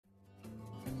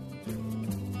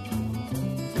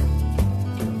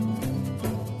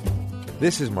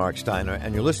This is Mark Steiner,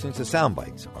 and you're listening to Sound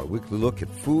Bites, our weekly look at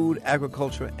food,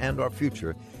 agriculture, and our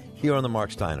future here on The Mark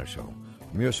Steiner Show.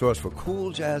 From your source for cool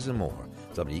jazz and more,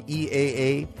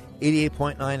 WEAA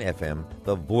 88.9 FM,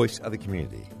 the voice of the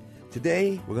community.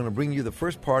 Today, we're going to bring you the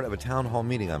first part of a town hall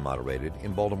meeting I moderated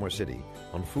in Baltimore City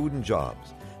on food and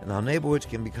jobs and how neighborhoods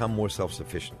can become more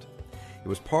self-sufficient. It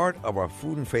was part of our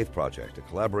Food and Faith Project, a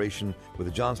collaboration with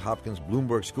the Johns Hopkins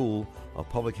Bloomberg School of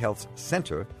Public Health's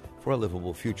Center for a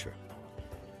Livable Future.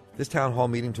 This town hall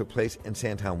meeting took place in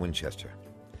Sandtown Winchester,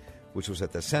 which was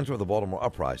at the center of the Baltimore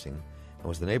uprising and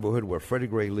was the neighborhood where Freddie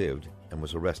Gray lived and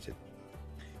was arrested.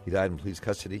 He died in police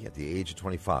custody at the age of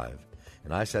 25,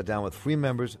 and I sat down with 3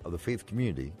 members of the faith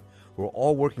community who are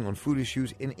all working on food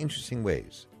issues in interesting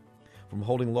ways, from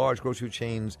holding large grocery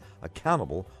chains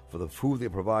accountable for the food they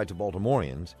provide to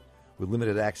Baltimoreans with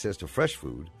limited access to fresh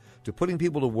food, to putting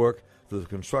people to work through the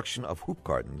construction of hoop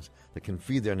gardens that can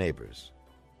feed their neighbors.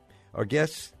 Our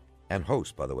guest and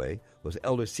host, by the way, was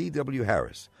Elder C.W.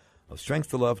 Harris of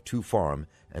Strength to Love 2 Farm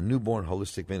and Newborn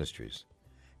Holistic Ministries,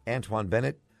 Antoine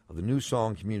Bennett of the New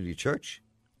Song Community Church,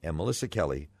 and Melissa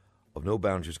Kelly of No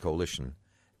Boundaries Coalition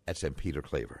at St. Peter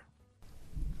Claver.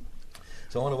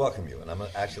 So I want to welcome you, and I'm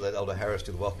going to actually let Elder Harris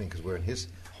do the welcoming because we're in his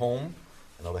home,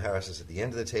 and Elder Harris is at the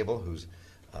end of the table, who's,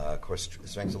 of course,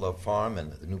 Strength to Love Farm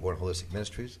and the Newborn Holistic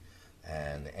Ministries,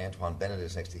 and Antoine Bennett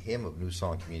is next to him of New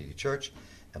Song Community Church,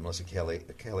 and Melissa Kelly,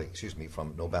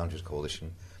 from No Boundaries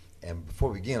Coalition. And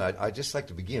before we begin, I'd just like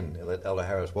to begin and let Elder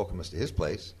Harris welcome us to his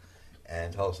place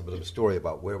and tell us a bit of a story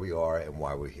about where we are and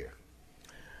why we're here.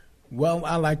 Well,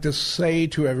 I'd like to say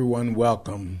to everyone,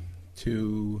 welcome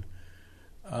to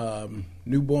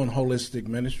Newborn Holistic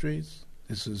Ministries.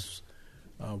 This is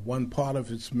one part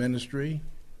of its ministry.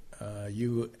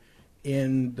 You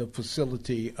in the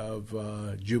facility of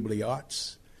Jubilee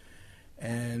Arts,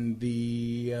 and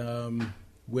the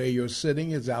where you're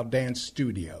sitting is our dance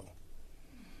studio.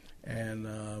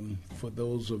 And for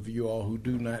those of you all who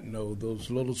do not know, those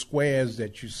little squares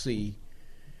that you see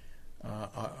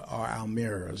are our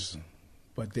mirrors,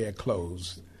 but they're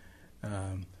closed.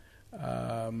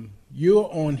 You're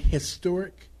on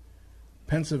historic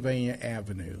Pennsylvania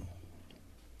Avenue.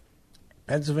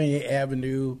 Pennsylvania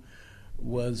Avenue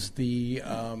was the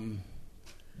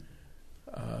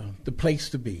place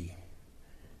to be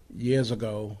years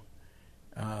ago.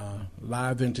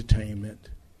 Live entertainment.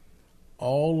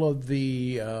 All of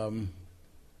the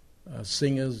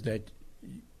singers that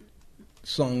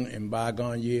sung in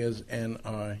bygone years and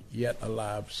are yet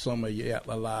alive, some are yet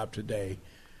alive today,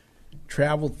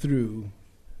 traveled through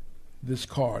this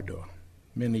corridor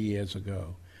many years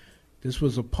ago. This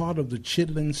was a part of the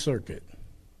Chitlin Circuit.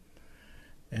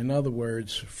 In other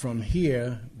words, from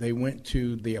here, they went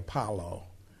to the Apollo,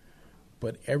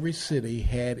 but every city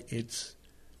had its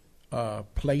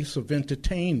place of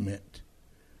entertainment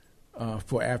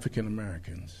for African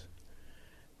Americans,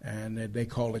 and they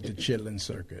call it the Chitlin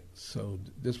Circuit. So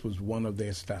this was one of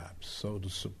their stops. So the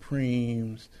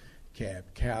Supremes, Cab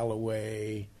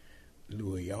Calloway,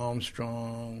 Louis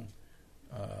Armstrong,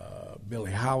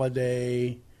 Billie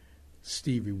Holiday,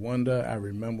 Stevie Wonder. I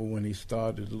remember when he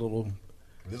started Little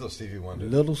Stevie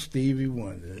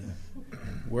Wonder.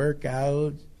 Work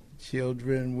out,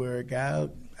 children work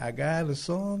out. I got a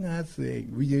song I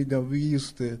sing. We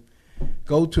used to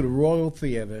go to the Royal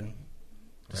Theater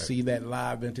to see that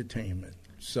live entertainment.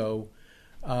 So,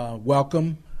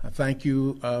 welcome. I thank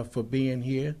you for being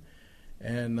here,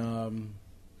 and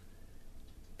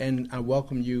I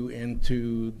welcome you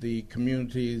into the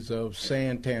communities of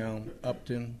Sandtown,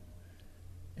 Upton,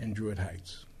 and Druid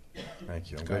Heights.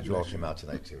 Thank you. I'm glad you all came out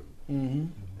tonight, too. Mm-hmm.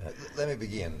 Let me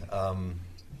begin.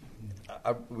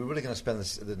 We're really going to spend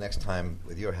the next time,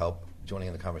 with your help, joining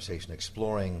in the conversation,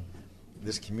 exploring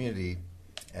this community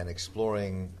and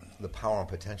exploring the power and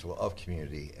potential of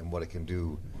community and what it can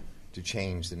do to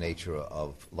change the nature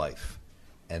of life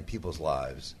and people's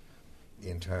lives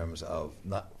in terms of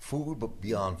not food, but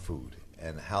beyond food,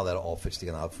 and how that all fits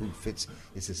together, how food fits,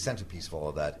 is the centerpiece of all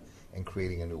of that, and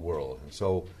creating a new world. And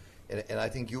so, and I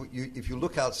think you if you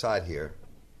look outside here,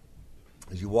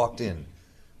 as you walked in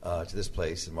to this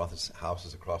place, and Martha's house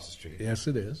is across the street. Yes,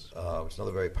 it is. It's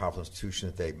another very powerful institution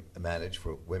that they manage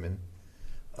for women.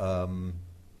 And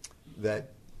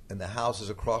the houses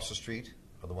across the street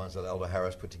are the ones that Elder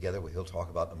Harris put together, what he'll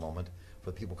talk about in a moment, for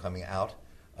the people coming out,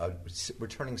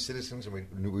 returning citizens and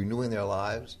renewing their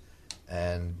lives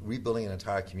and rebuilding an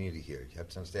entire community here. You have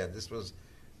to understand, this was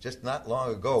just not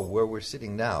long ago where we're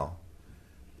sitting now.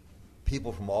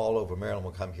 People from all over Maryland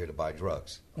will come here to buy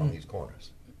drugs on these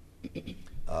corners.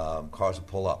 Cars will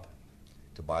pull up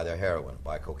to buy their heroin,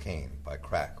 buy cocaine, buy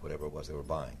crack, whatever it was they were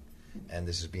buying. and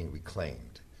this is being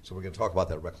reclaimed. So we're going to talk about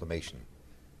that reclamation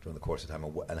during the course of time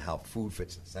and how food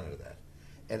fits in the center of that.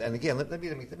 And again, let me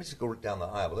just go down the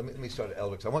aisle. Let me start at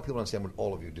Elder, because I want people to understand what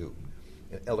all of you do.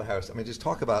 Elder Harris, just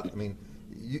talk about,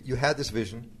 you had this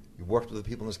vision, you worked with the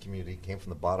people in this community, came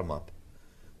from the bottom up,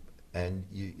 and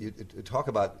you talk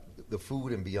about the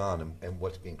food and beyond and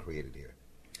what's being created here.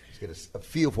 Just get a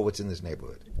feel for what's in this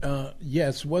neighborhood.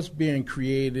 Yes, what's being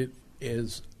created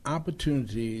is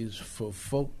opportunities for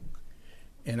folk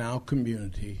in our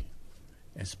community,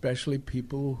 especially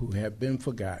people who have been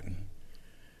forgotten,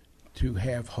 to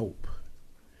have hope.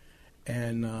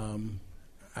 And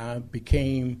I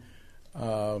became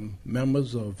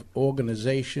members of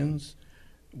organizations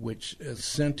which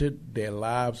centered their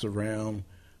lives around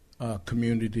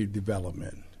community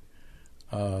development.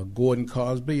 Gordon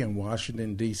Cosby in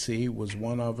Washington, D.C. was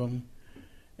one of them,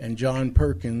 and John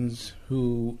Perkins,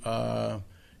 who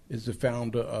is the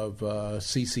founder of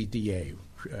CCDA,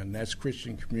 and that's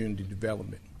Christian Community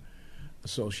Development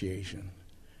Association.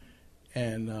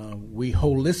 And we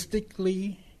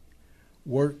holistically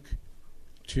work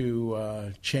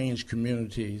to change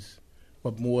communities,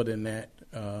 but more than that,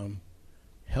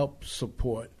 help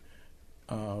support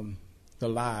the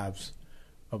lives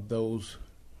of those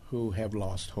who have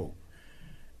lost hope.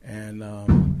 And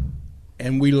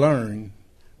we learn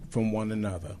from one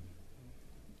another.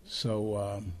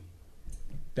 So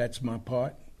that's my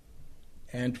part.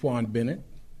 Antoine Bennett,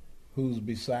 who's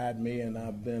beside me, and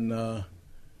I've been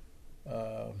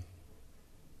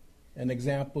an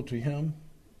example to him,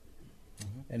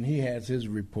 and he has his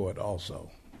report also.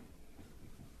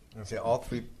 I'd say all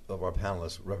three of our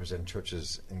panelists represent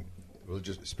churches and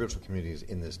religious, spiritual communities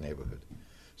in this neighborhood.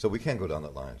 So we can go down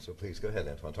that line. So please go ahead,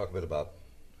 Antoine. Talk a bit about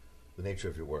the nature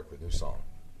of your work with New Song.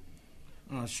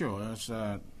 Sure. It's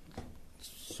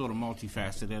sort of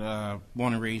multifaceted.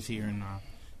 Born and raised here in the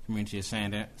community of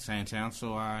Sandtown,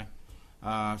 so I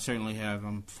certainly have.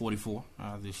 I'm 44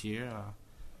 this year.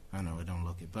 I know I don't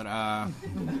look it, but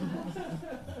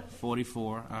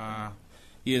 44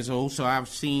 years old. So I've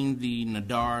seen the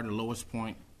nadir, the lowest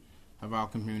point of our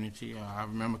community. I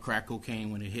remember crack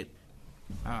cocaine when it hit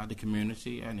the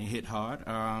community, and it hit hard.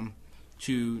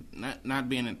 To not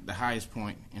being at the highest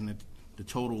point in the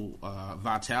total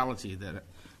vitality that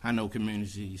I know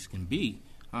communities can be,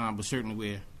 but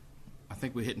certainly I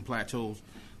think we're hitting plateaus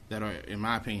that are, in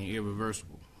my opinion,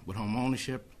 irreversible. With home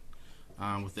ownership,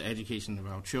 with the education of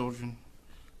our children,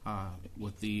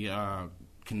 with the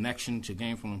connection to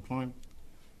gainful employment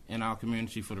in our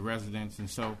community for the residents. And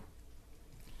so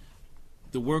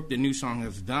the work that New Song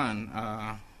has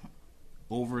done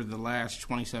over the last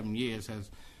 27 years has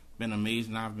been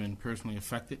amazing. I've been personally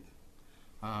affected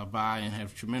by and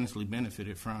have tremendously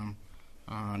benefited from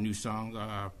New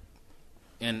Song.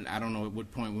 And I don't know at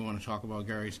what point we want to talk about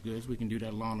Gary's Goods. We can do that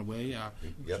along the way.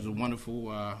 Which is a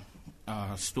wonderful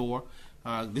store.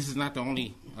 This is not the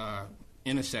only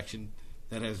intersection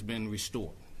that has been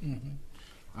restored.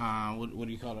 Mm-hmm. What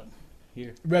do you call it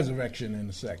here? Resurrection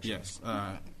intersection. Yes.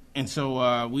 And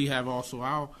so we have also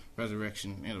our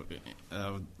resurrection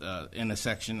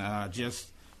intersection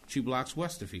just 2 blocks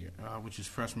west of here, which is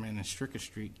Freshman and Stricker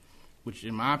Street, which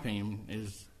in my opinion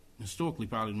is historically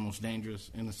probably the most dangerous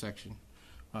intersection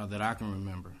that I can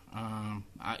remember.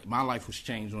 My life was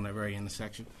changed on that very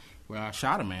intersection where I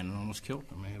shot a man and almost killed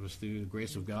him. It was through the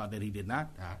grace of God that he did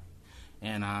not die.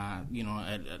 And,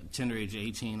 at a tender age of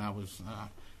 18, I was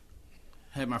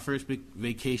had my first big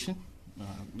vacation,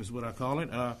 is what I call it.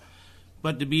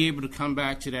 But to be able to come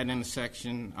back to that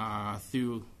intersection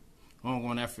through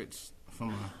ongoing efforts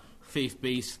from a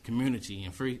faith-based community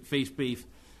and faith-based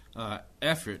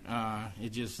effort, it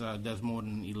just does more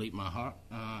than elate my heart.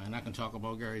 And I can talk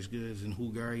about Gary's Goods and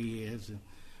who Gary is and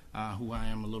who I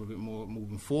am a little bit more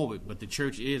moving forward. But the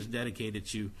church is dedicated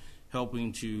to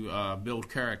helping to build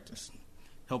characters,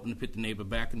 helping to put the neighbor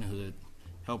back in the hood,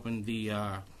 helping the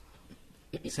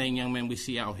same young men we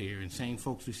see out here and same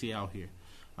folks we see out here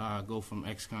go from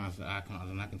ex-cons to icons.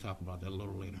 And I can talk about that a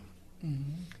little later.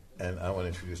 Mm-hmm. And I want to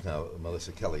introduce now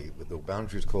Melissa Kelly with the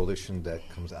Boundaries Coalition that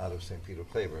comes out of St. Peter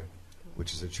Claver,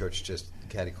 which is a church just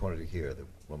catty corner to here, the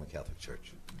Roman Catholic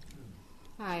Church.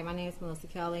 Hi, my name is Melissa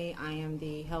Kelly. I am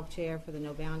the health chair for the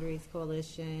No Boundaries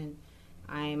Coalition.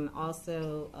 I'm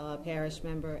also a parish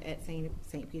member at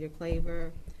St. Peter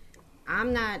Claver.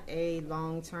 I'm not a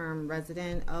long-term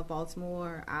resident of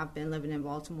Baltimore. I've been living in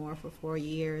Baltimore for 4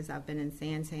 years. I've been in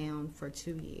Sandtown for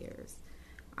 2 years.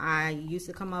 I used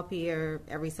to come up here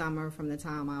every summer from the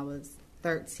time I was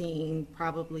 13,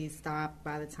 probably stopped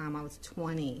by the time I was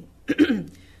 20.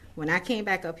 When I came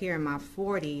back up here in my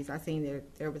 40s, I seen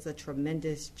there was a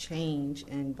tremendous change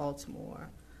in Baltimore.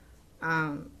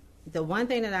 The one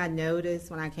thing that I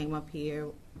noticed when I came up here,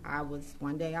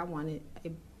 one day I wanted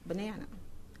a banana.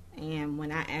 And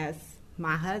when I asked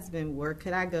my husband where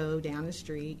could I go down the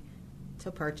street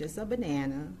to purchase a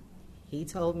banana, he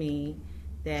told me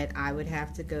that I would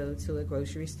have to go to a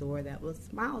grocery store that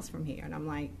was miles from here. And I'm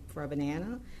like, for a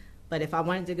banana? But if I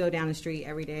wanted to go down the street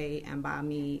every day and buy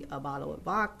me a bottle of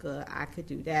vodka, I could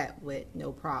do that with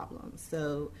no problem.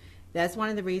 So that's one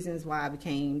of the reasons why I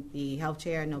became the health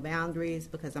chair at No Boundaries,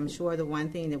 because I'm sure the one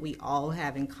thing that we all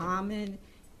have in common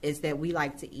is that we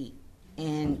like to eat.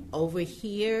 And over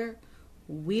here,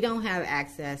 we don't have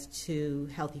access to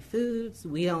healthy foods.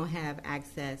 We don't have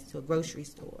access to a grocery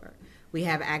store. We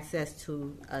have access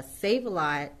to a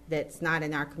Save-A-Lot that's not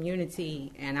in our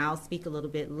community, and I'll speak a little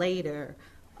bit later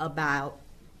about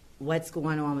what's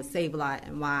going on with Save-A-Lot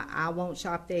and why I won't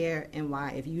shop there, and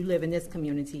why if you live in this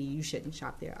community, you shouldn't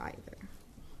shop there either.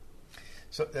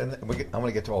 So and I want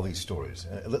to get to all these stories.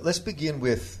 Let's begin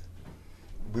with,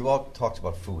 we've all talked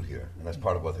about food here, and that's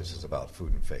part of what this is about,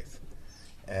 food and faith.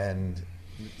 And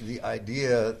the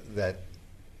idea that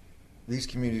these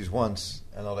communities once,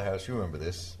 and Elder Harris, you remember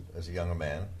this as a younger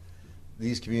man,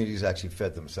 these communities actually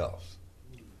fed themselves.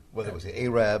 Whether it was the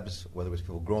Arabs, whether it was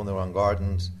people growing their own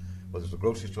gardens, whether it was the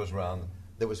grocery stores around,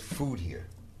 there was food here.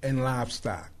 And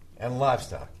livestock. And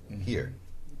livestock here.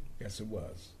 Yes, it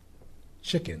was.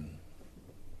 Chicken.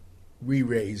 We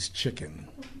raised chicken.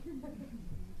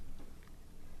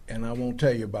 And I won't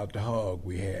tell you about the hog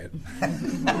we had.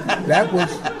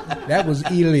 That was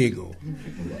illegal.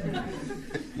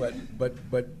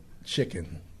 But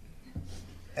chicken.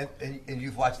 And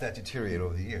you've watched that deteriorate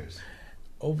over the years.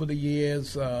 Over the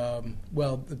years,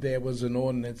 there was an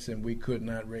ordinance, and we could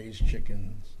not raise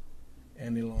chickens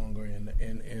any longer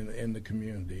in the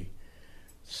community.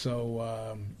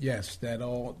 So yes, that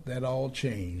all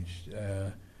changed,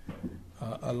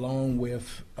 along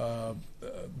with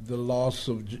the loss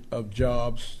of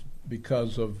jobs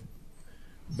because of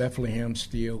Bethlehem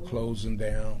Steel closing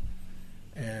down,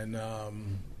 and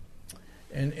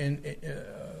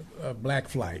Black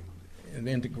Flight. And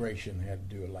integration had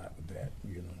to do a lot with that,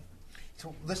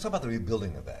 So let's talk about the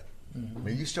rebuilding of that. Mm-hmm. I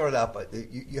mean, you started out, but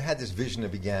you had this vision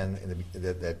that began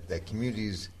that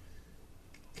communities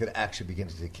could actually begin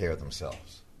to take care of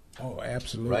themselves. Oh,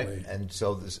 absolutely. Right? And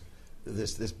so this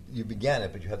you began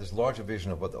it, but you had this larger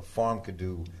vision of what the farm could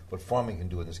do, what farming can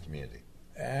do in this community.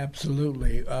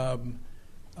 Absolutely.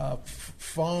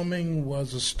 Farming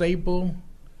was a staple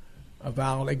of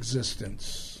our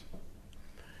existence.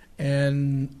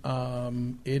 And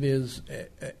it is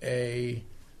a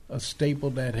staple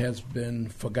that has been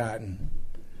forgotten.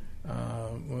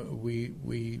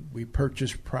 We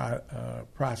purchased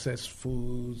processed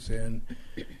foods,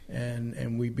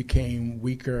 and we became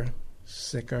weaker,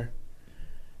 sicker,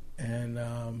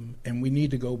 and we need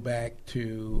to go back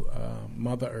to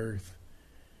Mother Earth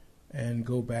and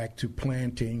go back to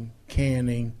planting,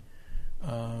 canning,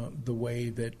 the way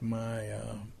that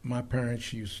my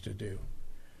parents used to do.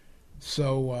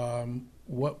 So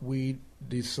what we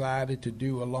decided to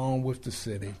do along with the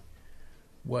city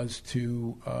was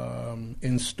to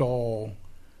install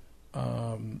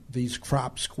these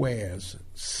crop squares,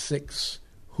 6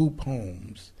 hoop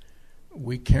homes.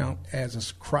 We count as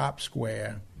a crop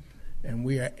square, and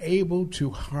we are able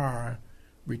to hire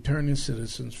returning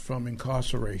citizens from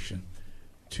incarceration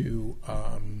to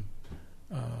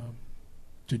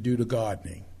do the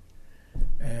gardening.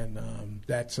 And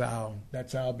that's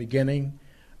our beginning.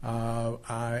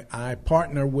 I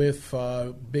partner with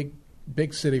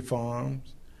Big City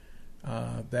Farms.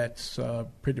 That's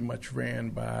pretty much ran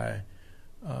by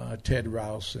Ted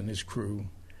Rouse and his crew.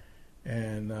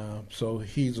 And so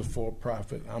he's a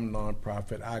for-profit. I'm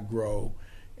non-profit. I grow,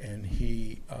 and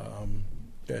he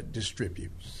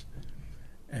distributes.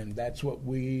 And that's what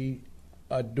we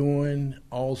are doing.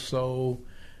 Also,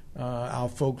 our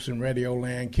folks in Radio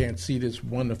Land can't see this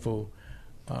wonderful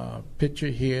picture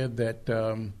here that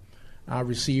I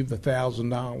received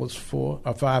 $1,000 for,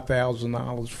 or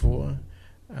 $5,000 for.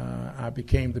 I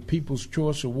became the People's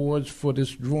Choice Awards for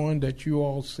this drawing that you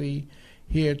all see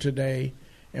here today,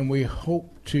 and we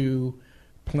hope to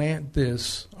plant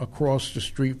this across the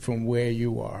street from where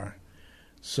you are.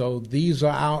 So these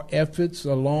are our efforts,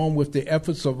 along with the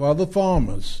efforts of other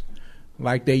farmers,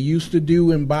 like they used to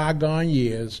do in bygone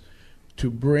years, to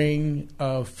bring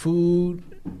food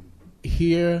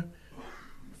here,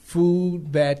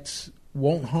 food that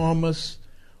won't harm us,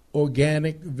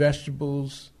 organic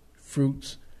vegetables,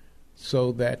 fruits,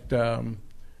 so that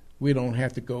we don't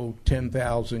have to go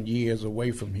 10,000 years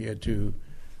away from here to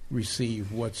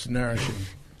receive what's nourishing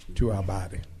to our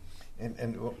body.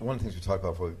 And one of the things we talked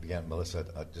about before we began, Melissa,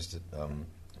 when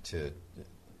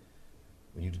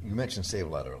you mentioned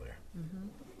Save-A-Lot earlier,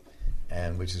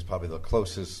 and which is probably the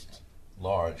closest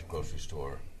large grocery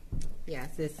store.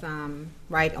 Yes, it's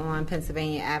right on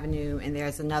Pennsylvania Avenue, and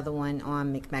there's another one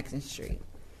on McMecken Street.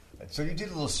 So you did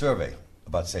a little survey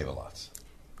about Save-A-Lots.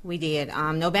 We did.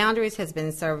 No Boundaries has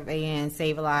been surveying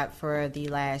Save-A-Lot for the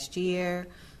last year.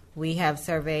 We have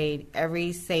surveyed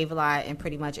every Save-A-Lot in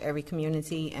pretty much every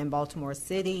community in Baltimore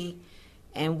City,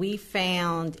 and we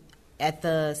found at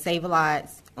the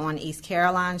Save-A-Lots on East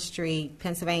Caroline Street,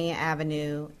 Pennsylvania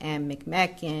Avenue, and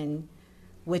McMecken,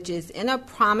 which is in a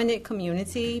prominent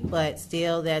community, but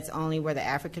still that's only where the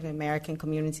African American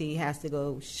community has to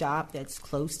go shop that's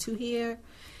close to here.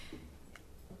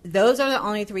 Those are the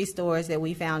only 3 stores that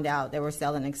we found out that were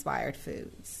selling expired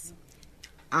foods.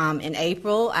 In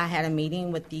April, I had a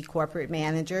meeting with the corporate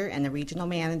manager and the regional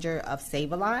manager of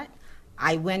Save-A-Lot.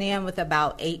 I went in with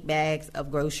about 8 bags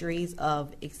of groceries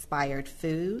of expired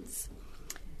foods.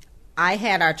 I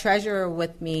had our treasurer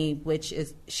with me,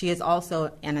 she is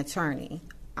also an attorney.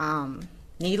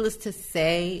 Needless to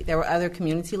say, there were other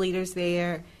community leaders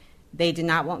there. They did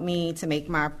not want me to make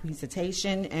my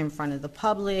presentation in front of the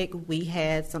public. We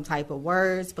had some type of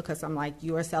words because I'm like,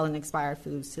 you are selling expired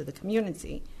foods to the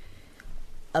community.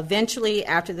 Eventually,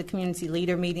 after the community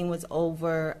leader meeting was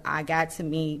over, I got to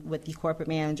meet with the corporate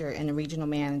manager and the regional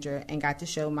manager and got to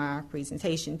show my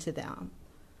presentation to them.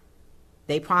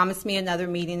 They promised me another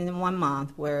meeting in 1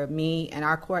 month where me and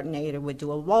our coordinator would do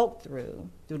a walkthrough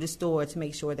through the store to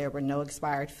make sure there were no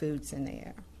expired foods in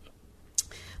there.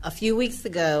 A few weeks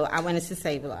ago, I went into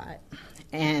Save-A-Lot,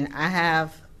 and I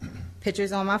have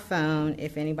pictures on my phone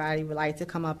if anybody would like to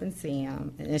come up and see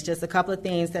them. And it's just a couple of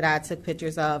things that I took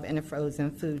pictures of in the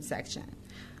frozen food section.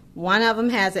 One of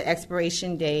them has an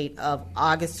expiration date of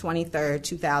August 23rd,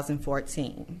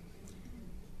 2014.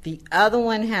 The other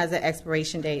one has an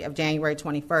expiration date of January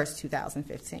 21st,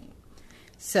 2015.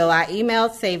 So I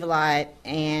emailed Save-A-Lot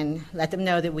and let them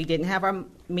know that we didn't have our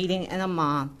meeting in a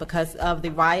month. Because of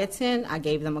the rioting, I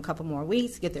gave them a couple more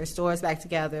weeks to get their stores back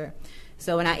together.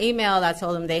 So when I emailed, I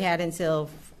told them they had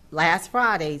until last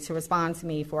Friday to respond to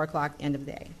me, 4 o'clock, end of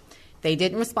day. They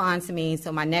didn't respond to me,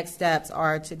 so my next steps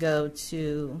are to go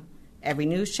to every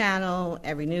news channel,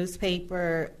 every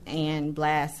newspaper, and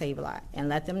blast Save-A-Lot and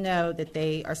let them know that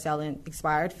they are selling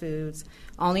expired foods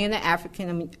only in the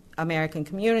African American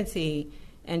community.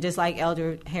 And just like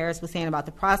Elder Harris was saying about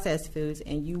the processed foods,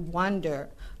 and you wonder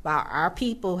why our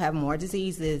people have more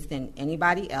diseases than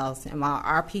anybody else, and why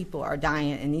our people are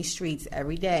dying in these streets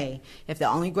every day, if the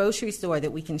only grocery store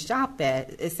that we can shop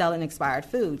at is selling expired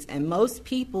foods. And most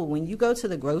people, when you go to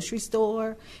the grocery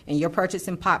store and you're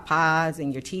purchasing pot pies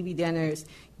and your TV dinners,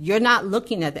 you're not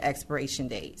looking at the expiration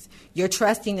dates. You're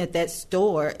trusting that that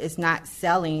store is not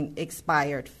selling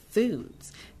expired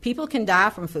foods. People can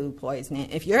die from food poisoning.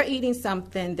 If you're eating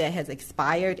something that has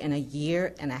expired in 1.5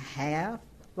 years,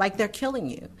 like, they're killing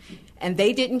you. And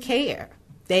they didn't care.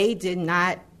 They did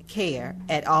not care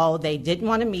at all. They didn't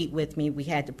want to meet with me. We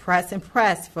had to press and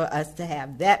press for us to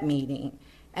have that meeting.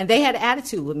 And they had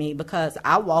attitude with me because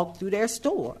I walked through their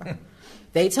store.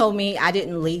 They told me I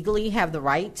didn't legally have the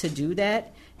right to do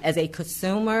that. As a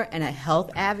consumer and a health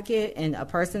advocate and a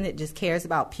person that just cares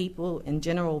about people in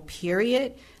general,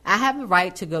 period, I have the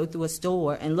right to go through a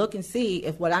store and look and see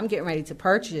if what I'm getting ready to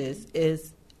purchase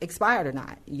is expired or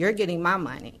not. You're getting my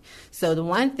money. So the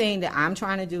one thing that I'm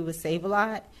trying to do with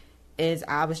Save-A-Lot is,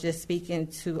 I was just speaking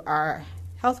to our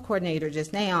health coordinator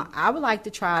just now, I would like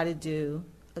to try to do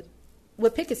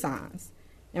with picket signs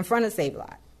in front of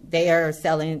Save-A-Lot. They are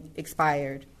selling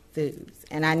expired foods,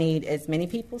 and I need as many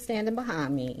people standing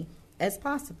behind me as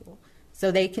possible so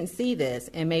they can see this,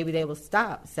 and maybe they will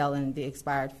stop selling the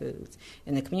expired foods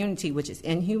in the community, which is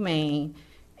inhumane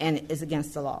and is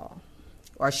against the law,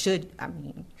 or should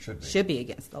be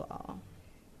against the law.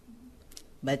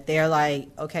 But they're like,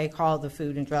 okay, call the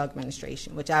Food and Drug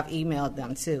Administration, which I've emailed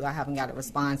them too. I haven't got a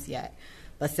response yet.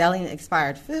 But selling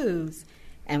expired foods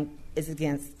is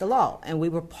against the law. And we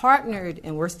were partnered,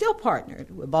 and we're still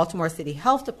partnered, with Baltimore City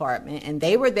Health Department, and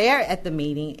they were there at the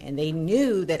meeting, and they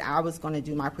knew that I was going to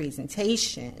do my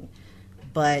presentation,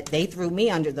 but they threw me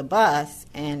under the bus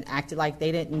and acted like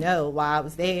they didn't know why I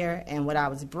was there and what I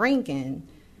was bringing.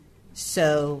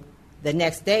 So the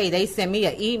next day, they sent me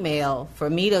an email for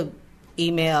me to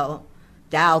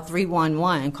dial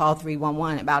 311, call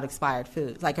 311 about expired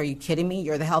foods. Like, are you kidding me?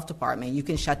 You're the health department. You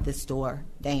can shut this store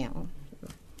down.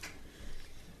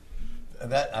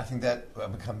 I think that I'm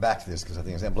going to come back to this because I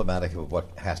think it's emblematic of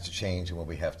what has to change and where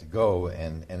we have to go.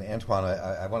 And Antoine,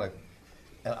 I want to,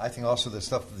 and I think also the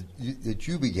stuff that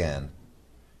you began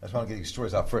I just want to get these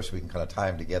stories out first so we can kind of tie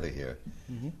them together here.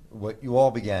 Mm-hmm. What you all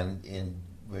began in,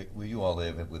 where you all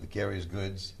live, with Gary's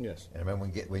Goods. Yes. And I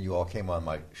remember when you all came on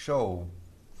my show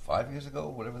 5 years ago,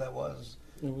 whatever that was.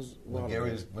 It was When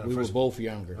Gary's, when we were both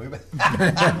younger.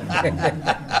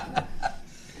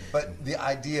 But the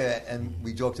idea, and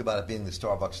we joked about it being the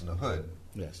Starbucks in the hood.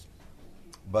 Yes.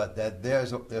 But that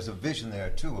there's a vision there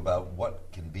too about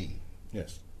what can be.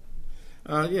 Yes.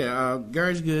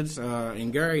 Gary's Goods,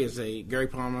 and Gary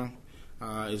Palmer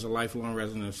is a lifelong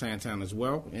resident of Sandtown as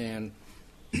well, and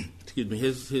excuse me,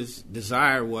 his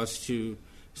desire was to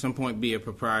at some point be a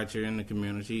proprietor in the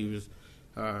community. He was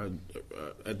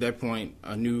at that point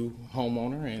a new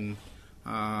homeowner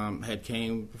and had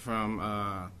came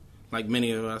from like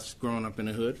many of us growing up in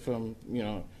the hood from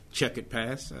checkered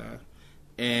past,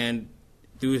 and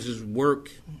through his work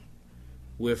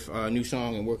with New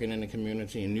Song and working in the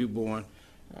community in Newborn,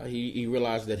 he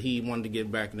realized that he wanted to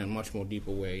give back in a much more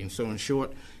deeper way. And so, in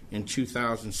short, in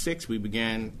 2006, we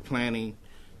began planning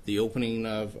the opening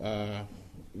of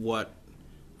what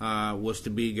was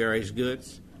to be Gary's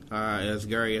Goods, as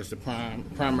Gary as the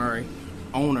primary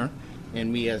owner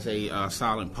and me as a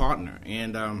solid partner.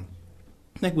 And I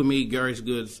think what made Gary's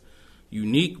Goods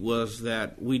unique was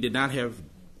that we did not have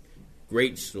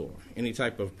grates or any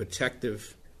type of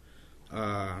protective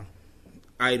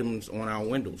items on our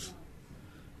windows.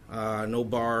 No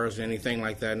bars or anything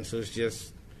like that, and so it's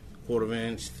just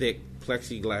quarter-inch thick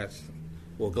plexiglass,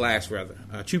 or glass rather,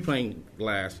 two-pane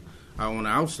glass on the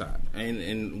outside.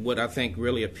 And what I think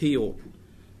really appealed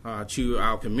to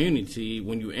our community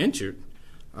when you entered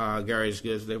Gary's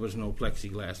Goods, there was no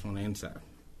plexiglass on the inside.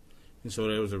 And so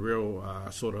there was a real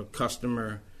sort of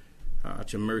customer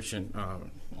to merchant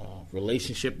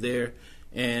relationship there,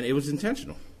 and it was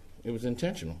intentional.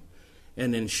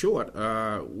 And in short,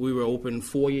 we were open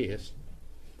 4 years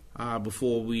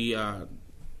before we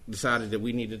decided that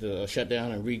we needed to shut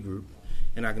down and regroup.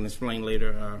 And I can explain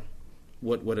later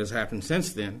what has happened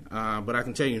since then. But I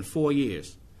can tell you in 4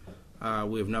 years,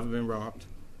 we have never been robbed,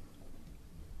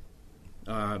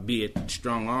 be it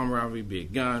strong arm robbery, be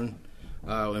it gun.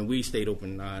 And we stayed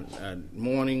open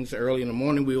mornings. Early in the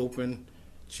morning we opened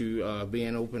to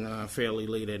being open fairly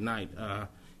late at night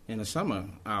in the summer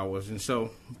hours. And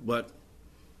so, but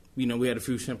we had a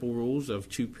few simple rules of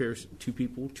two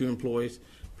employees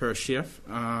per shift.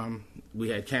 We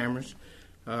had cameras.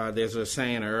 There's a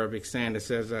saying, an Arabic saying that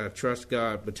says, trust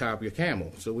God, but top your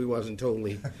camel. So we wasn't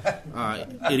totally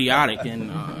idiotic,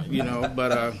 and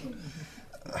but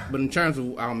in terms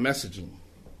of our messaging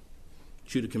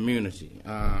to the community,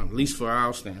 at least for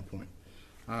our standpoint,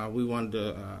 we wanted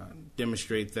to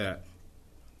demonstrate that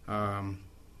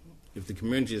if the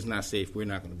community is not safe, we're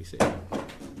not going to be safe.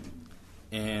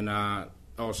 And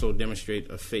also demonstrate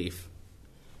a faith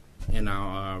in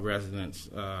our residents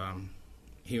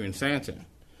here in Sandtown.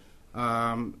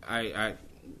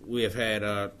 We have had,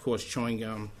 of course, chewing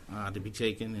gum to be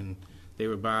taken, and they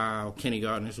were by our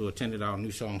kindergartners who attended our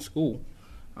New Song school.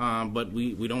 But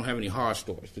we don't have any horror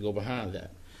stories to go behind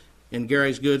that. And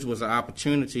Gary's Goods was an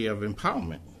opportunity of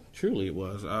empowerment. Truly it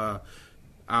was. Our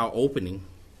opening,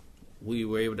 we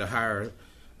were able to hire,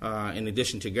 in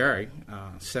addition to Gary,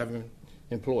 7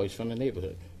 employees from the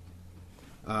neighborhood.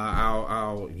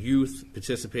 Our youth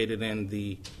participated in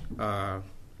the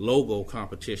logo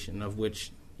competition, of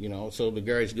which, so the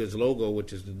Gary's Goods logo,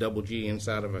 which is the double G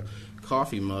inside of a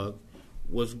coffee mug,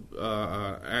 was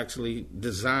actually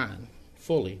designed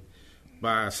fully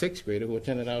by a 6th grader who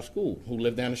attended our school, who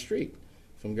lived down the street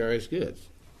from Gary's Goods.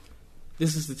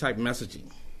 This is the type of messaging.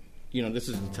 This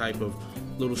is the type of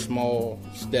little small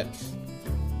steps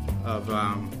of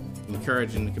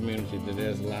encouraging the community that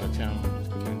there's a lot of talent in this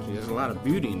community. There's a lot of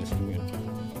beauty in this community.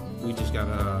 We just got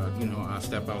to,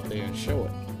 step out there and show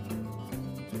it.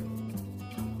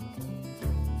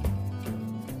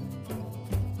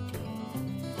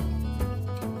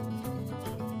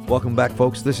 Welcome back,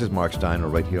 folks. This is Mark Steiner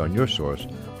right here on your source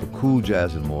for Cool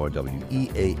Jazz and More,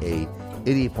 WEAA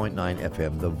 88.9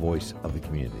 FM, the voice of the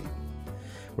community.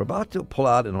 We're about to pull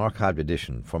out an archived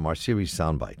edition from our series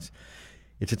Soundbites.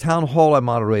 It's a town hall I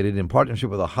moderated in partnership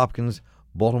with the Hopkins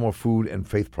Baltimore Food and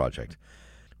Faith Project.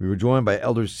 We were joined by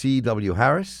Elders C.W.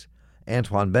 Harris,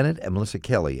 Antoine Bennett, and Melissa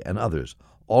Kelly, and others,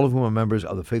 all of whom are members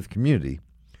of the faith community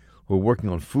who are working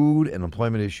on food and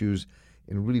employment issues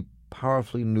in really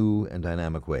powerfully new and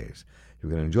dynamic ways.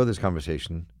 You're going to enjoy this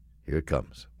conversation. Here it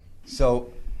comes.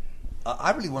 So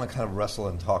I really want to kind of wrestle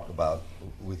and talk about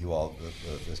with you all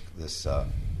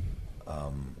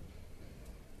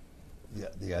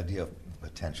the idea of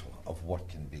potential, of what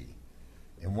can be.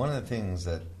 And one of the things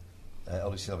that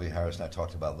Elder C.W. Harris and I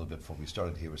talked about a little bit before we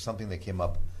started here was something that came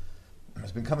up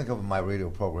has been coming up in my radio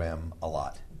program a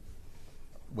lot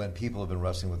when people have been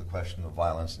wrestling with the question of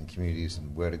violence in communities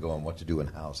and where to go and what to do in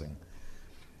housing.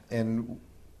 And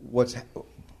what's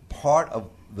part of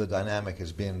the dynamic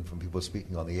has been from people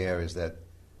speaking on the air is that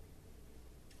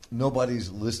nobody's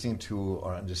listening to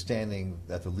or understanding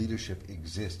that the leadership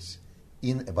exists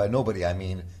by nobody I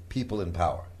mean people in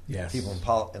power. Yes. People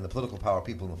in the political power,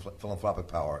 people in the philanthropic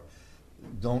power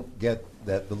don't get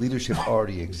that the leadership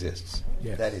already exists,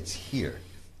 yes. that it's here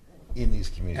in these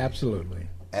communities. Absolutely.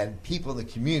 And people in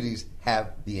the communities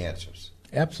have the answers.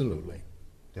 Absolutely.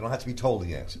 They don't have to be told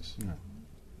the answers. No.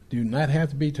 Do not have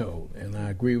to be told, and I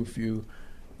agree with you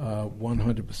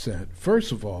 100%.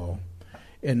 First of all,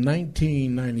 in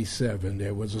 1997,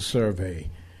 there was a survey.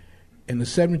 In the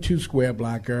 72 square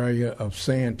block area of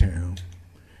Sandtown,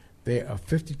 there are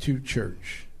 52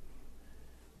 churches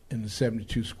in the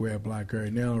 72 square block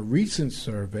area. Now, a recent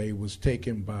survey was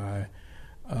taken by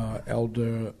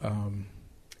Elder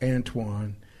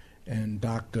Antoine and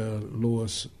Dr.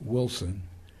 Lewis Wilson,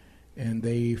 and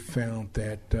they found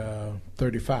that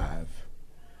 35.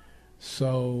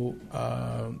 So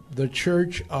the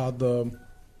church are the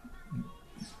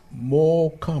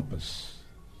moral compass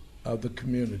of the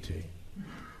community.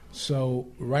 So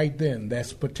right then,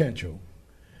 that's potential.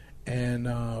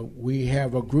 And we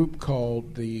have a group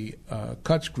called the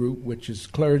CUTS Group, which is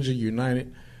Clergy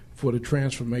United for the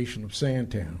Transformation of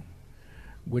Sandtown,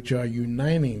 which are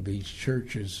uniting these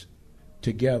churches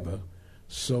together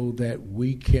so that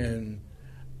we can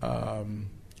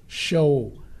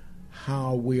show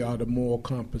how we are the moral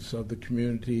compass of the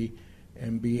community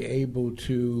and be able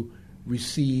to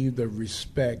receive the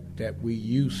respect that we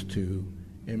used to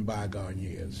in bygone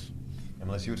years.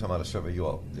 Unless you were talking about a survey you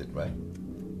all did, right?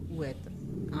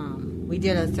 We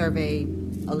did a survey,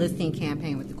 a listening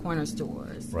campaign with the corner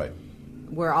stores. Right.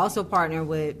 We're also partnered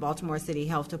with Baltimore City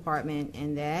Health Department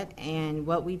in that, and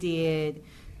what we did,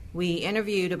 we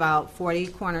interviewed about 40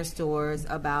 corner stores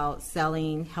about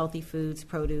selling healthy foods,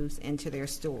 produce into their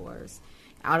stores.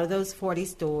 Out of those 40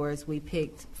 stores, we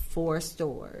picked 4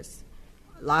 stores.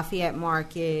 Lafayette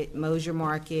Market, Mosier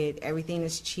Market, everything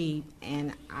is cheap,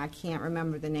 and I can't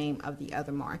remember the name of the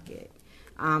other market.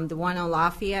 The one on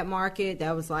Lafayette Market,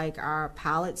 that was like our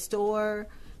pallet store.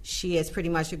 She has pretty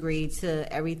much agreed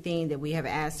to everything that we have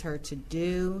asked her to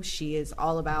do. She is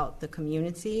all about the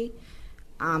community.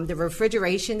 The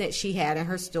refrigeration that she had in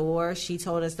her store, she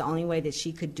told us the only way that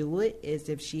she could do it is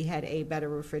if she had a better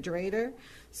refrigerator.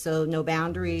 So No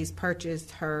Boundaries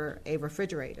purchased her a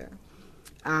refrigerator.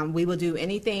 We will do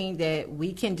anything that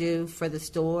we can do for the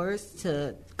stores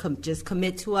to just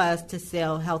commit to us to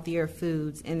sell healthier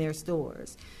foods in their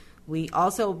stores. We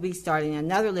also will be starting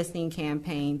another listening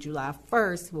campaign July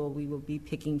 1st where we will be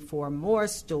picking 4 more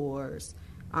stores.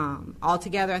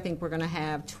 Altogether, I think we're going to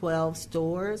have 12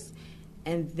 stores.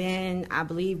 And then I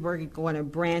believe we're going to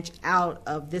branch out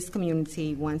of this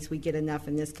community once we get enough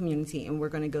in this community, and we're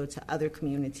going to go to other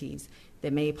communities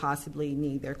that may possibly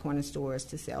need their corner stores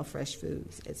to sell fresh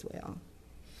foods as well.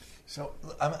 So,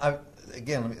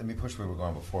 again, let me push where we were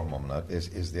going before a moment.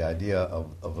 Is the idea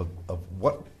of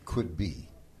what could be?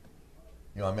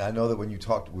 You know, I mean, I know that when you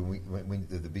talked when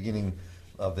at the beginning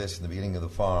of this, in the beginning of the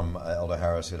farm, Elder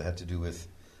Harris, it had to do with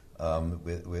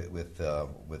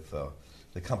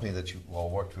the company that you all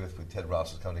worked with Ted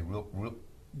Rouse's company,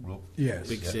 real yes,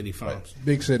 Big City Farms. Right.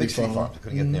 Big City Farms. I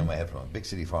couldn't get the name of my head from it. Big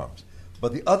City Farms.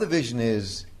 But the other vision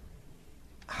is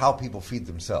how people feed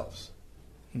themselves.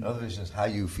 The other vision is how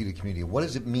you feed a community. What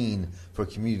does it mean for a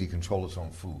community to control its own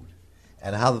food?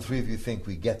 And how the three of you think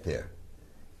we get there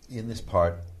in this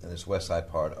west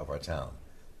side part of our town.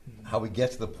 How we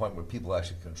get to the point where people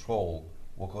actually control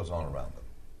what goes on around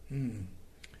them.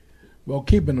 Well,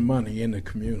 keeping the money in the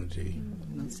community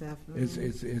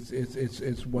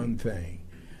it's one thing.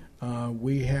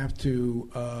 We have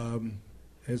to,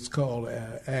 it's called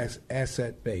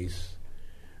asset base.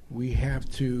 We have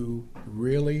to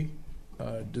really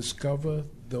discover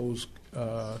those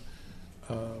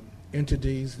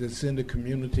entities that's in the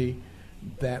community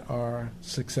that are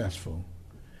successful.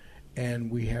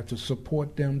 And we have to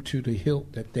support them to the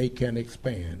hilt that they can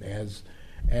expand, as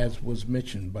was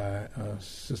mentioned by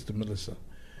Sister Melissa,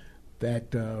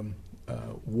 that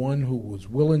one who was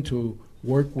willing to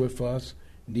work with us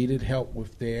needed help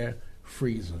with their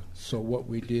freezer. So what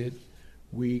we did,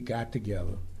 we got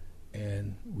together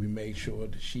and we made sure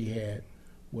that she had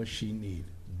what she needed.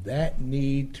 That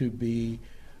need to be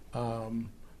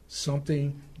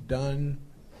something done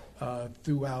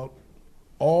throughout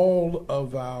all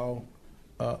of our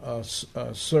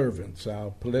servants,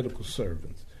 our political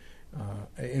servants,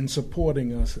 in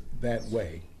supporting us that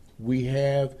way. We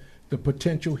have the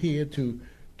potential here to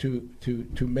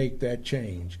make that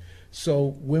change.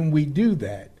 So when we do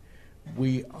that,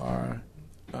 we are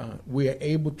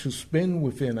able to spend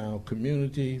within our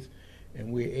communities,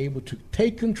 and we're able to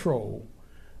take control,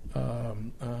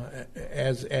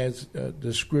 as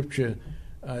the scripture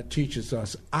teaches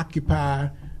us, occupy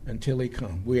until they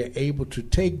come. We're able to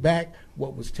take back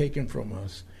what was taken from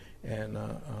us, and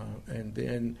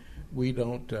then we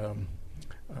don't,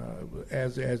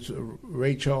 as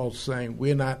Ray Charles saying,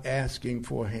 we're not asking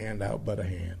for a handout but a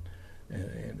hand,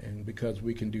 and because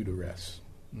we can do the rest.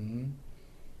 Mm-hmm.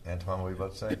 Antoine, what were you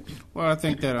about to say? Well, I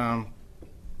think that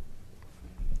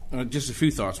just a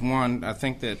few thoughts. One, I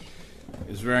think that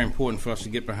it's very important for us to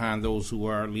get behind those who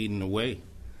are leading the way.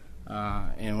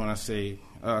 And when I say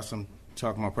us, I'm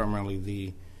talking about primarily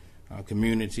the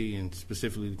community and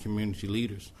specifically the community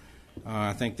leaders.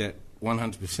 I think that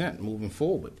 100% moving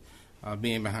forward,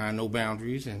 being behind No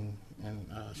Boundaries and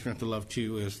Strength to Love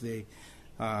too, as they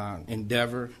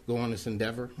go on this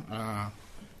endeavor,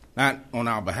 not on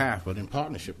our behalf, but in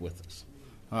partnership with us.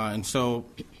 And so,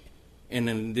 and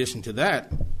in addition to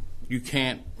that, you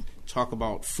can't talk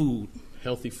about food,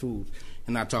 healthy food,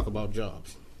 and not talk about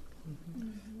jobs.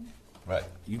 Right.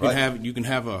 You can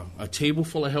have a table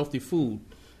full of healthy food.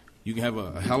 You can have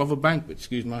a hell of a banquet,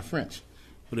 excuse my French,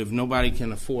 but if nobody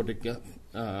can afford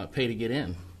to pay to get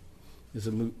in, it's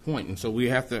a moot point. And so we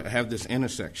have to have this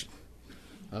intersection,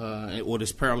 or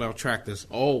this parallel track that's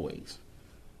always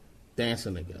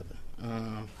dancing together.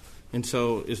 And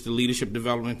so it's the leadership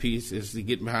development piece, is to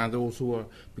get behind those who are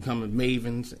becoming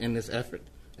mavens in this effort,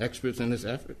 experts in this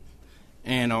effort,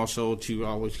 and also to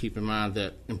always keep in mind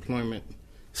that employment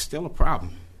is still a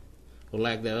problem, or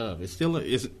lack thereof. It's still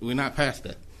we're not past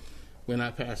that. We're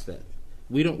not past that.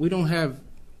 We don't have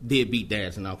deadbeat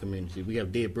dads in our community. We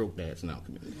have dead broke dads in our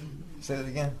community. Say that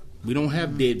again. We don't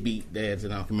have deadbeat dads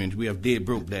in our community. We have dead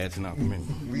broke dads in our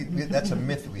community. That's a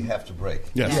myth we have to break.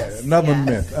 Yes. Yeah, another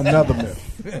myth.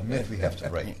 A myth we have to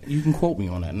break. You can quote me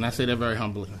on that, and I say that very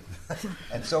humbly.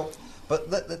 And so, but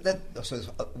so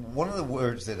one of the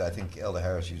words that I think Elder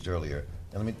Harris used earlier,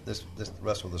 and let me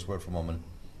wrestle with this word for a moment,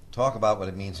 talk about what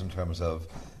it means in terms of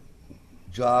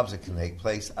jobs that can take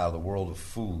place out of the world of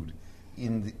food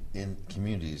in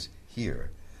communities here.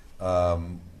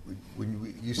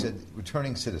 You said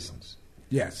returning citizens.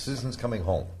 Yes. Citizens coming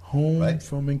home. Right?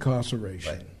 From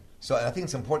incarceration. Right. So I think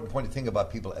it's an important point to think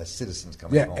about people as citizens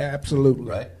coming home. Yeah, absolutely.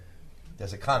 Right?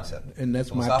 That's a concept. And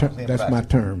that's my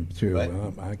term too. Right?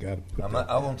 I got to put I'm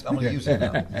going to use it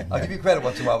now. I'll give you credit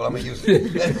once in a while, but I'm going to use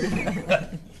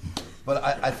it. But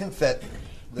I think that,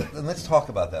 and let's talk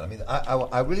about that. I mean,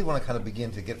 I really want to kind of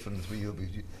begin to get from the three of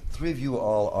you. Three of you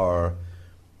all are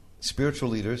spiritual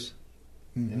leaders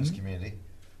in this community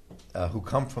who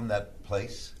come from that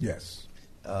place. Yes.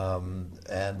 And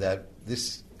that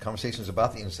this conversation is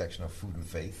about the intersection of food and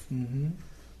faith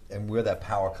and where that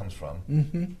power comes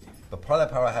from. But part of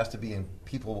that power has to be in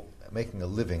people making a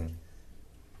living,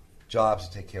 jobs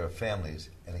to take care of families,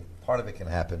 and part of it can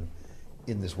happen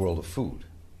in this world of food.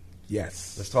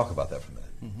 Yes. Let's talk about that for a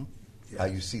minute. Yes. How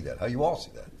you see that, how you all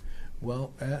see that.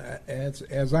 Well,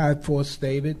 as I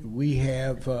forestated, we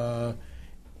have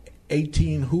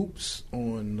 18 hoops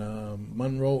on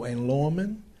Monroe and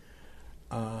Lorman.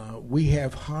 We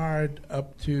have hired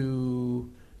up to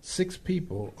 6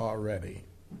 people already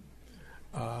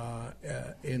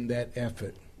in that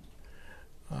effort.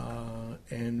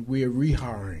 And we're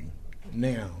rehiring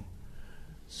now.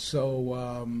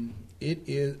 So it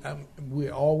is.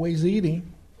 We're always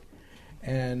eating,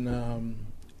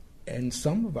 and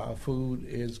some of our food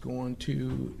is going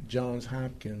to Johns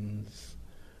Hopkins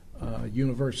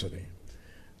University.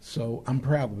 So I'm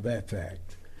proud of that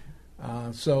fact.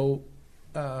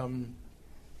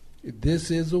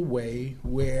 This is a way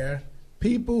where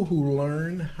people who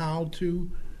learn how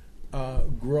to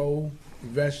grow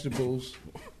vegetables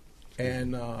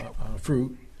and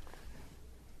fruit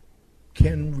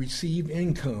can receive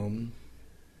income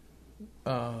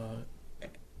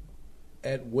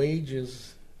at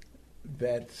wages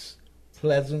that's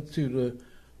pleasant to the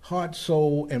heart,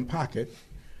 soul, and pocket,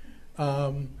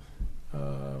 and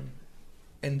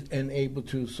able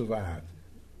to survive,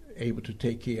 able to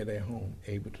take care of their home,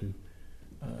 able to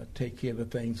take care of the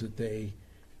things that they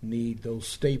need, those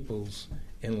staples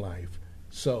in life.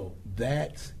 So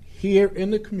that's here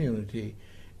in the community,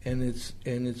 and it's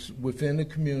within the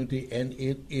community, and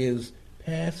it is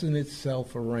passing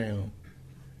itself around,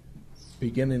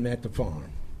 beginning at the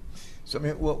farm. So, I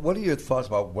mean, what are your thoughts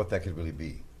about what that could really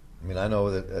be? I mean, I know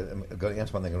that I'm going to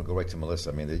answer one thing. I'm going to go right to Melissa.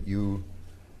 I mean, that you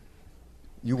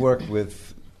work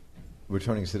with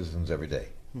returning citizens every day,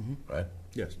 right?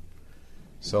 Yes.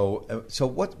 So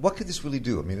what could this really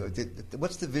do? I mean,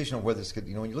 what's the vision of where this could?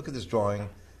 When you look at this drawing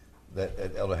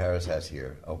that Elder Harris has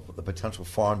here of the potential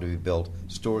farm to be built,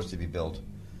 stores to be built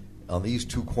on these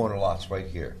two corner lots right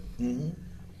here,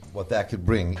 what that could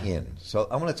bring in. So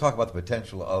I want to talk about the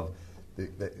potential of the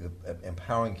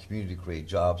empowering community to create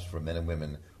jobs for men and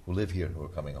women who live here and who are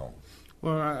coming home.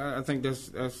 Well, I think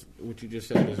that's what you just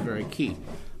said is very key.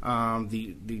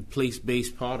 The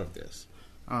place-based part of this.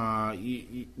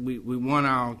 We want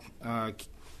our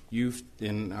youth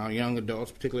and our young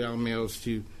adults, particularly our males,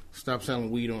 to stop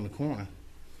selling weed on the corner.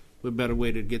 What better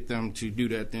way to get them to do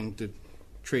that than to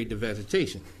trade the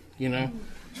vegetation? I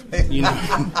mean,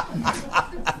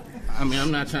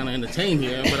 I'm not trying to entertain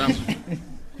here, but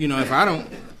if I don't,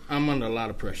 I'm under a lot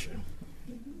of pressure.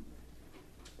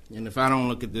 And if I don't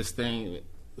look at this thing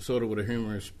sort of with a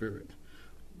humorous spirit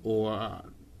or, a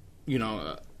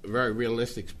very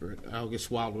realistic spirit, I'll get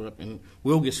swallowed up and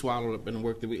we'll get swallowed up in the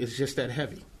work that it's just that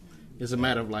heavy. It's a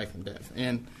matter of life and death.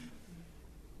 And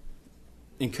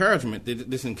encouragement,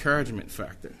 this encouragement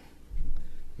factor,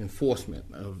 enforcement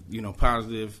of,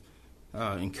 positive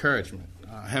encouragement,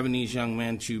 having these young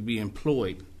men to be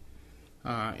employed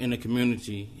in a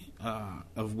community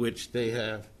of which they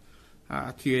have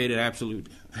created absolute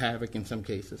havoc in some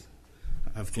cases,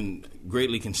 have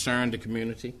greatly concerned the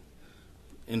community,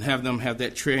 and have them have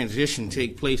that transition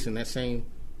take place in that same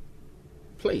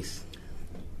place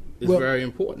is very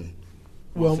important.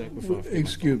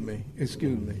 Excuse me,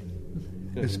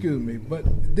 but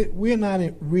we're not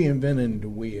reinventing the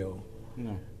wheel.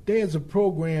 No. There's a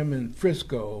program in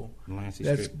Frisco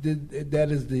that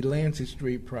is the Lancey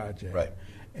Street Project. Right.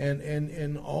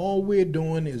 And all we're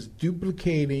doing is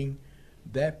duplicating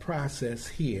that process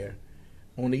here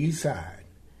on the east side.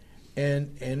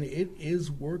 And it is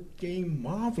working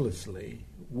marvelously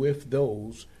with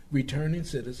those returning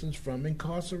citizens from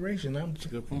incarceration. That's a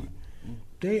good point.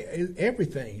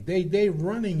 They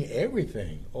running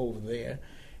everything over there,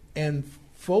 and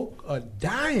folk are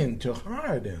dying to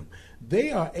hire them.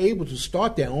 They are able to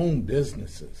start their own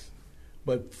businesses,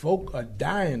 but folk are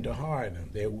dying to hire them.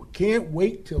 They can't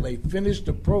wait till they finish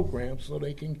the program so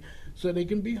they can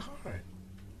be hired.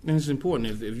 And it's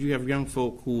important if you have young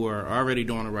folk who are already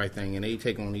doing the right thing and they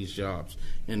take on these jobs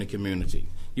in the community,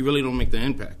 you really don't make the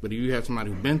impact. But if you have somebody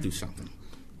who's been through something,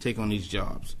 take on these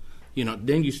jobs,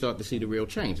 then you start to see the real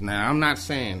change. Now, I'm not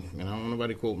saying, I don't want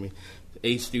nobody to quote me,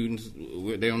 8 students,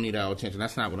 they don't need our attention.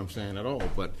 That's not what I'm saying at all.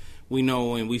 But we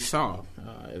know and we saw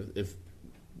if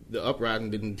the uprising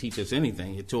didn't teach us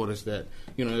anything, it taught us that,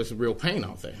 there's a real pain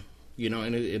out there,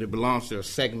 and it belongs to a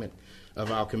segment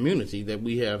of our community that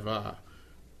we have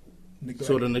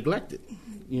sort of neglected,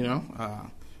 I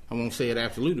won't say it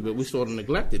absolutely, but we sort of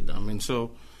neglected them. And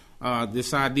so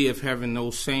this idea of having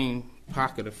those same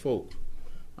pocket of folk,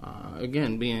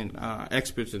 again, being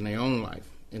experts in their own life,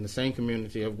 in the same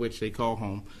community of which they call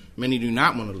home. Many do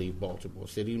not want to leave Baltimore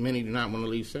City. Many do not want to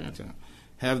leave Sandtown.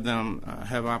 Have them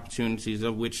have opportunities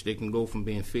of which they can go from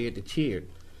being feared to cheered.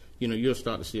 You'll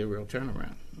start to see a real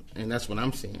turnaround. And that's what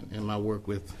I'm seeing in my work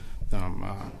with them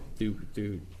through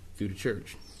the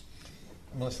church.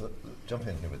 Melissa, jump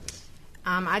in here with this.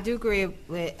 I do agree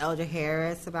with Elder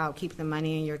Harris about keeping the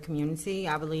money in your community.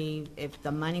 I believe if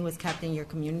the money was kept in your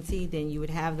community, then you would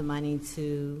have the money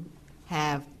to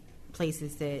have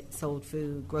places that sold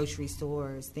food, grocery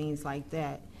stores, things like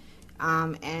that.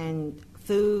 And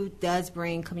food does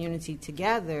bring community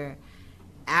together.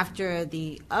 After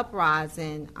the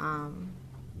uprising,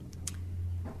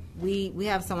 we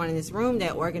have someone in this room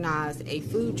that organized a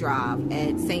food drive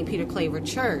at St. Peter Claver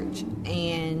Church,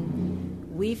 and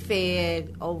we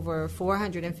fed over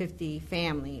 450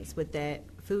 families with that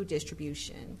food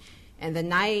distribution. And the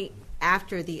night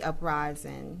after the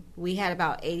uprising, we had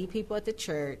about 80 people at the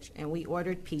church, and we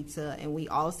ordered pizza, and we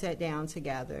all sat down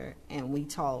together, and we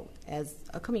talked as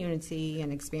a community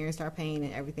and experienced our pain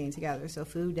and everything together. So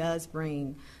food does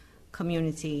bring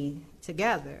community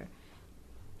together.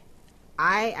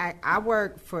 I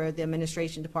work for the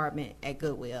administration department at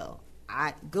Goodwill.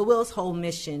 Goodwill's whole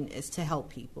mission is to help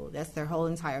people. That's their whole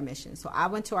entire mission. So I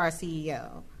went to our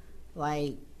CEO,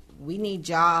 we need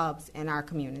jobs in our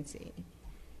community.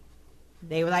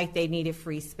 They were like they needed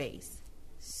free space.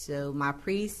 So my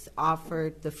priest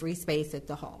offered the free space at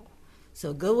the hall.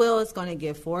 So Goodwill is going to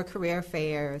give 4 career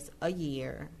fairs a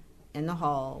year in the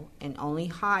hall and only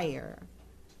hire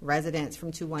residents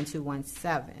from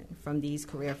 21217 from these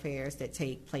career fairs that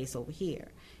take place over here.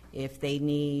 If they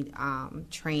need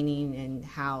training in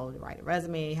how to write a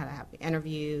resume, how to have an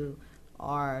interview,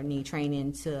 or need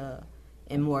training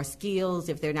in more skills,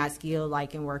 if they're not skilled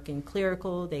like in working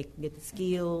clerical, they can get the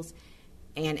skills.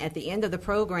 And at the end of the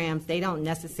programs, they don't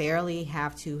necessarily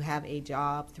have to have a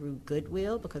job through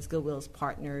Goodwill, because Goodwill's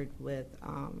partnered with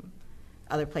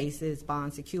other places,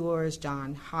 Bond Secures,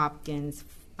 John Hopkins.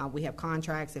 We have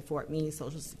contracts at Fort Meade,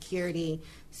 Social Security.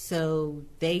 So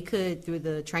they could, through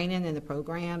the training and the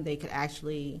program, they could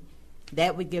actually,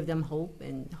 that would give them hope,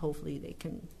 and hopefully they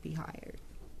can be hired.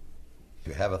 If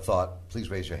you have a thought,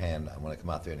 please raise your hand. I want to come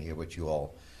out there and hear what you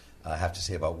all have to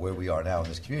say about where we are now in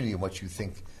this community and what you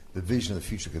think the vision of the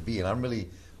future could be. And I'm really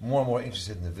more and more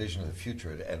interested in the vision of the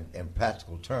future and in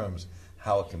practical terms,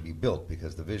 how it can be built,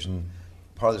 because the vision,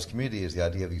 part of this community is the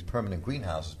idea of these permanent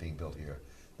greenhouses being built here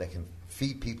that can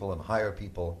feed people and hire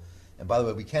people. And by the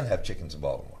way, we can have chickens in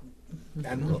Baltimore.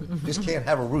 And just can't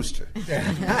have a rooster. You can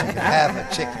have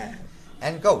a chicken.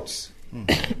 And goats. I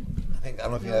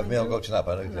don't know if you have male goats or not,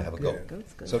 but I know you can have a goat.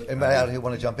 So anybody out here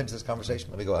want to jump into this conversation?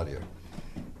 Let me go out here.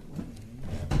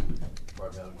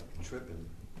 Trip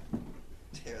and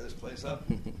tear this place up.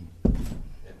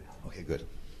 Okay, good.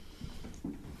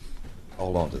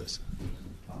 Hold on to this.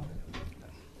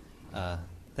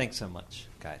 Thanks so much,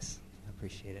 guys. I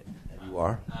appreciate it. And you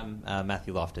are? I'm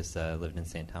Matthew Loftus. Lived in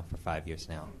Sandtown for 5 years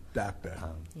now. Doctor.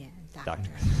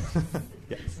 Doctor.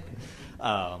 Yes.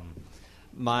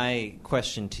 My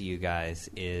question to you guys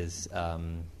is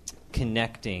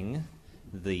connecting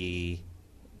the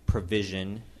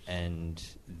provision and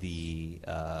the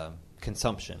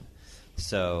consumption.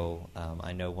 So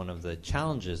I know one of the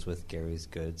challenges with Gary's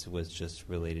Goods was just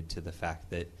related to the fact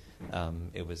that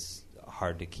it was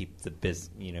hard to keep the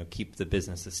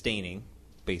business sustaining,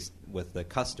 based with the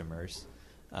customers,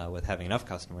 with having enough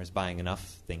customers buying enough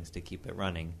things to keep it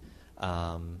running.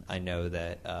 I know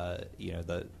that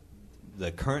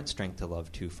the current Strength to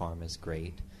Love 2 farm is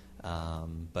great,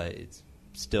 but it's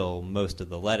still most of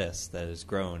the lettuce that is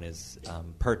grown is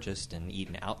purchased and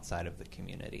eaten outside of the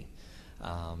community.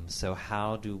 So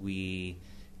how do we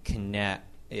connect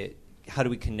it? How do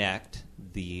we connect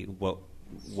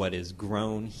what is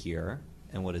grown here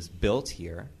and what is built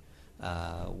here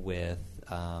with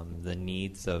the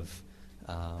needs of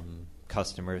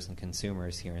customers and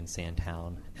consumers here in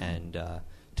Sandtown, and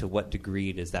to what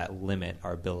degree does that limit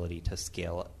our ability to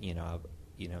scale?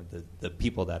 The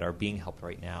people that are being helped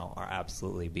right now are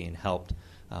absolutely being helped,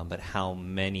 but how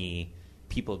many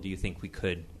people do you think we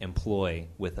could employ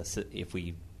with us if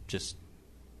we just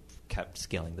kept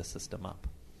scaling the system up?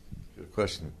 Good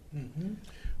question. Mm-hmm.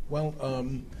 Well,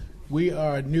 we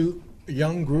are a new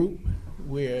young group.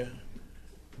 We're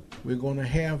going to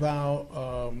have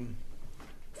our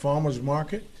farmers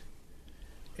market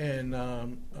in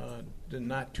the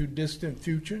not too distant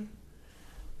future,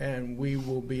 and we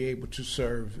will be able to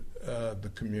serve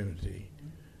the community.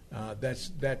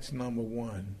 That's number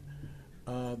one.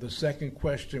 The second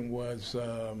question was,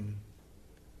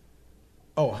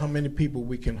 how many people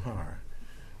we can hire.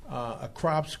 A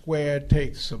crop square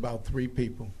takes about 3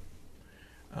 people,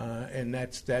 and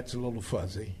that's a little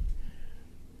fuzzy.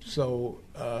 So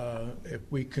if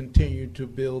we continue to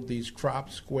build these crop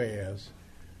squares,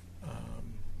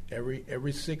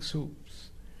 every 6 hoops,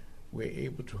 we're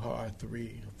able to hire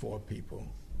 3 or 4 people.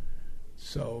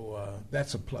 So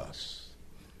that's a plus.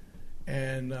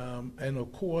 And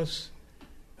of course,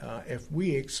 if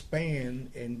we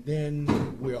expand and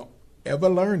then we're ever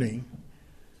learning,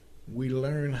 we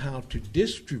learn how to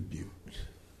distribute.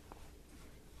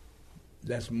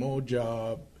 That's more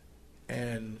job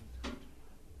and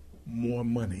more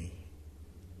money.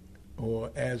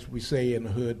 Or as we say in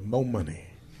the hood, more money.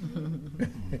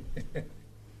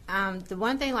 The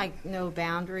one thing like No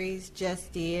Boundaries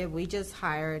just did, we just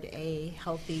hired a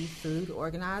healthy food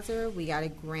organizer. We got a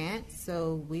grant,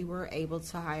 so we were able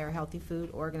to hire a healthy food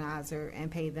organizer and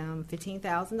pay them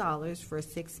 $15,000 for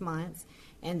 6 months.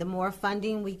 And the more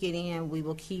funding we get in, we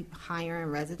will keep hiring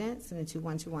residents in the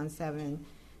 21217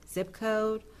 zip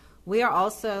code. We are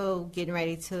also getting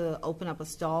ready to open up a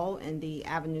stall in the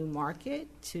Avenue Market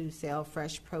to sell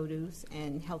fresh produce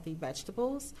and healthy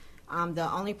vegetables.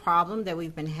 The only problem that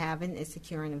we've been having is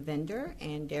securing a vendor,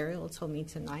 and Daryl told me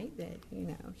tonight that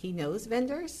he knows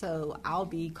vendors, so I'll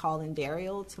be calling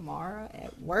Daryl tomorrow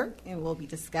at work, and we'll be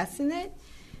discussing it.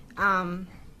 And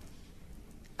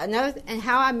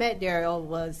how I met Daryl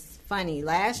was funny.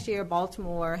 Last year,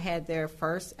 Baltimore had their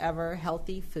first ever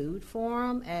healthy food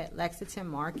forum at Lexington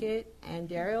Market, and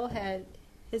Daryl had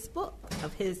his book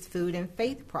of his Food and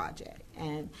Faith Project.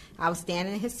 And I was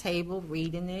standing at his table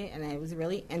reading it, and it was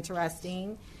really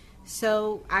interesting.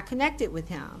 So I connected with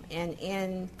him. And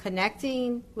in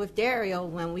connecting with Daryl,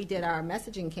 when we did our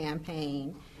messaging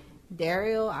campaign,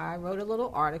 I wrote a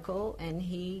little article, and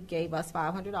he gave us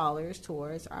 $500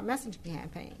 towards our messaging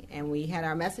campaign. And we had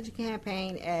our messaging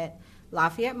campaign at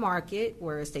Lafayette Market,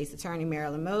 where State's Attorney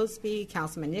Marilyn Mosby,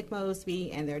 Councilman Nick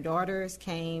Mosby, and their daughters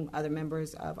came, other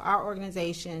members of our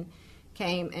organization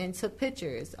came and took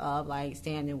pictures of like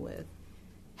standing with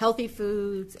healthy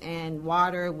foods and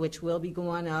water, which will be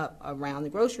going up around the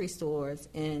grocery stores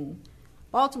in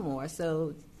Baltimore.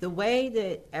 So the way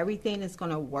that everything is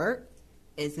going to work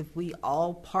is if we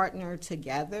all partner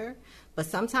together. But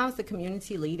sometimes the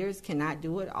community leaders cannot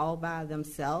do it all by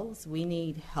themselves. We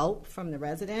need help from the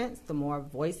residents. The more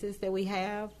voices that we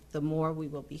have, the more we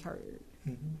will be heard.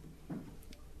 Mm-hmm.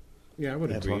 Yeah, I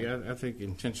would agree. I think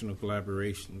intentional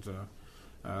collaborations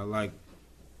like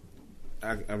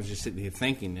I was just sitting here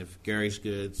thinking if Gary's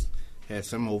Goods had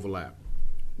some overlap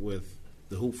with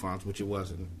the Hoop Farms, which it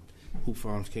wasn't. Hoop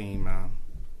Farms came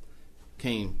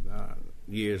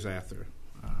years after,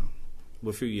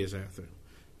 a few years after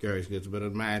Gary's Goods. But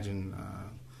imagine,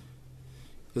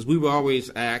 because we were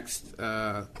always asked,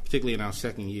 particularly in our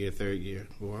second year, third year,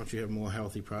 well, why don't you have more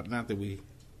healthy products? Not that we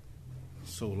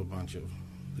sold a bunch of.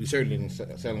 We certainly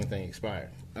didn't sell anything expired.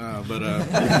 But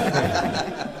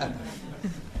I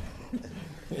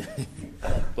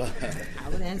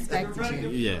would expect you.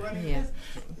 Yeah.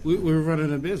 We were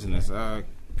running a business,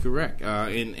 correct.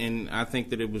 And I think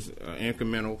that it was an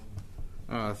incremental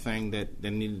thing that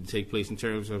needed to take place in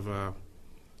terms of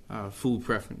food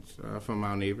preference from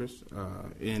our neighbors.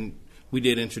 And we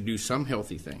did introduce some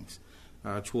healthy things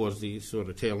towards the sort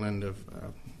of tail end of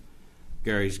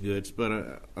Gary's Goods.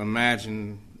 But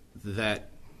imagine that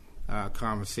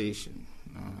conversation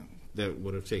that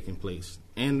would have taken place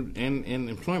and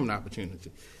employment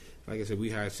opportunity. Like I said, we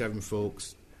hired 7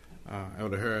 folks.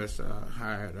 Elder Harris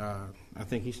hired, I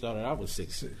think he started out with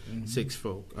 6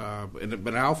 folk.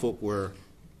 But our folk were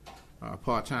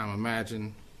part-time.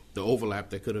 Imagine the overlap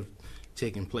that could have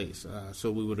taken place.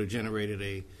 So we would have generated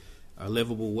a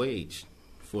livable wage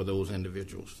for those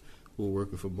individuals who were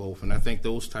working for both. And I think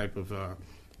those type of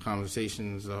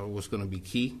conversations was going to be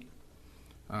key.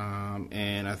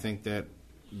 And I think that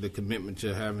the commitment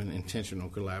to having intentional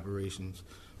collaborations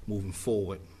moving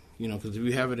forward, because if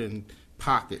you have it in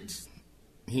pockets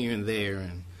here and there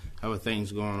and other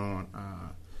things going on,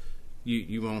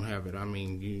 you won't have it. I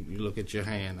mean, you look at your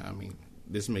hand. I mean,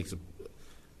 this makes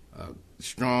a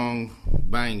strong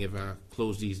bang if I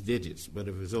close these digits, but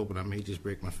if it's open, I may just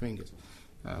break my fingers.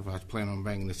 If I plan on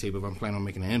banging the table, if I'm planning on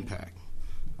making an impact,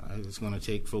 it's going to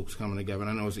take folks coming together. And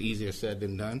I know it's easier said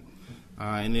than done,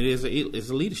 and it's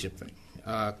a leadership thing,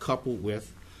 coupled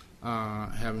with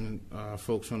having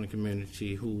folks from the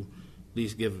community who at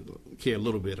least care a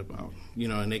little bit about,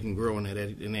 and they can grow in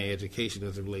their education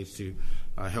as it relates to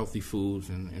healthy foods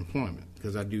and employment.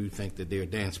 Because I do think that they're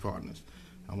dance partners.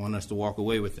 I want us to walk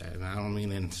away with that. And I don't mean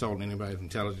to insult anybody's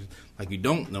intelligence like you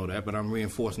don't know that, but I'm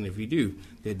reinforcing if you do,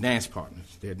 they're dance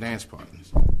partners. They're dance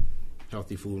partners.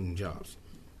 Healthy food and jobs.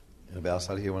 Anybody else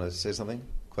out here want to say something?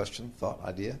 Question, thought,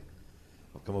 idea?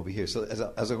 I'll come over here. So as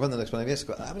I go on the next one, I'm going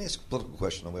to ask a political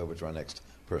question on the way over to our next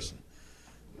person.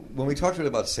 When we talked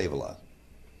about Save-A-Lot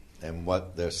and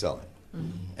what they're selling,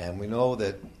 and we know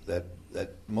that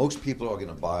most people are going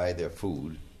to buy their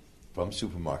food from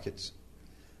supermarkets,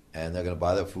 and they're going to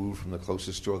buy their food from the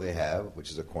closest store they have, which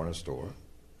is a corner store.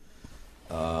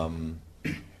 The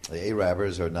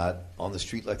Arabers are not on the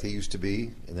street like they used to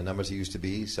be, in the numbers they used to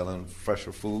be, selling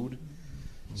fresher food.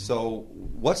 So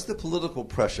what's the political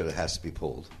pressure that has to be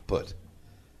put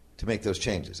to make those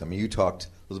changes? I mean, you talked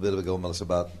a little bit ago, Melissa,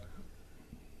 about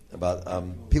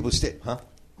people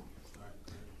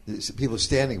people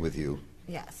standing with you.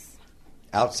 Yes.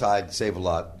 Outside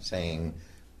Save-A-Lot saying,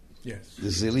 yes,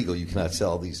 this is illegal, you cannot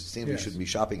sell these things, we shouldn't be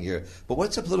shopping here. But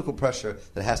what's the political pressure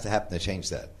that has to happen to change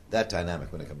that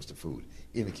dynamic when it comes to food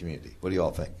in the community? What do you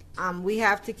all think? We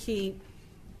have to keep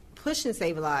pushing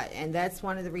Save-A-Lot, and that's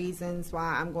one of the reasons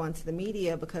why I'm going to the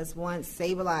media, because once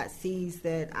Save-A-Lot sees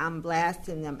that I'm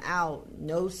blasting them out,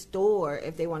 no store,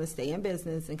 if they want to stay in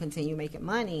business and continue making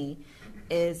money,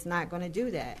 is not going to do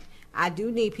that. I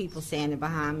do need people standing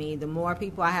behind me. The more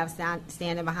people I have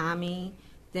standing behind me,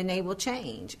 then they will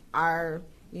change. I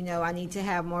need to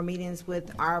have more meetings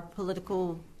with our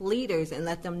political leaders and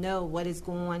let them know what is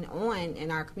going on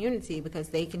in our community, because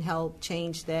they can help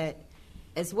change that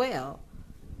as well.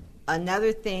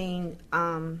 Another thing,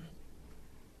 I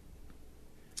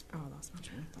lost my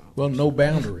train of thought. Well, No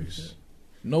Boundaries.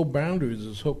 No Boundaries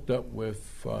is hooked up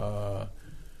with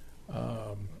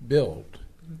Build.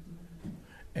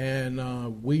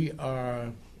 And we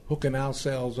are hooking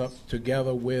ourselves up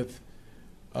together with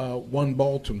One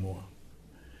Baltimore.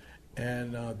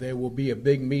 And there will be a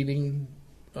big meeting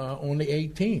on the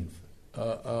 18th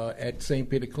at St.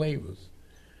 Peter Clavers.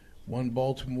 One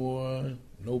Baltimore,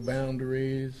 No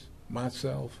Boundaries,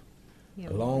 myself, Yeah,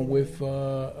 along with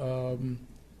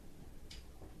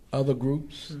other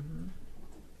groups.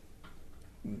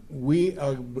 We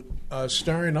are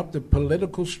stirring up the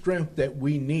political strength that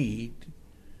we need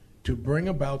to bring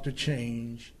about the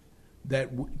changes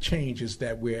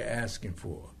that we're asking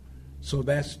for. So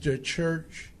that's the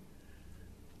church,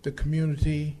 the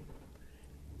community,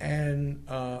 and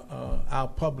our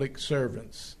public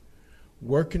servants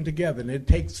working together. And it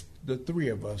takes the three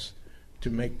of us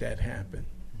to make that happen.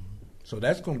 So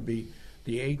that's going to be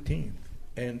the 18th.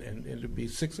 And it'll be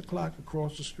 6 o'clock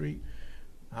across the street.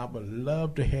 I would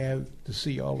love to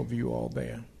see all of you all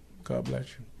there. God bless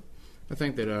you. I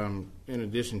think that in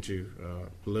addition to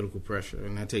political pressure,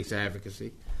 and that takes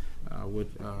advocacy, what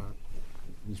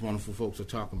these wonderful folks are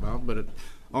talking about, but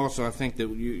also I think that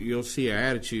you'll see an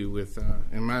attitude with,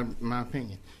 in my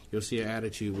opinion, you'll see an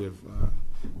attitude with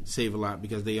Save a Lot,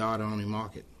 because they are the only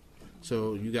market.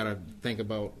 So you got to think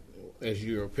about, as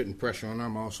you're putting pressure on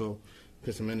them, also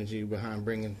put some energy behind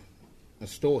bringing a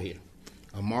store here,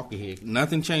 a market here.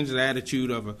 Nothing changes the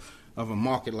attitude of a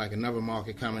market like another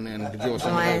market coming in to draw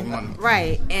somebody's money.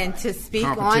 Right, and to speak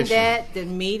on that, the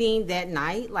meeting that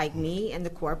night, like me and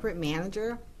the corporate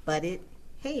manager butted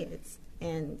heads.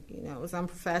 And, it was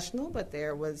unprofessional, but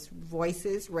there was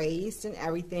voices raised and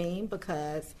everything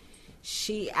because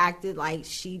she acted like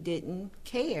she didn't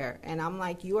care. And I'm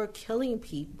like, you are killing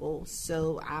people.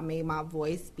 So I made my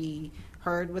voice be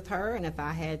heard with her, and if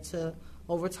I had to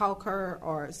overtalk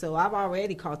her, so I've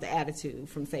already caught the attitude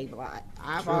from Save a Lot.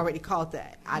 I've already caught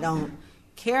that. I don't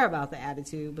care about the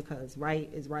attitude because right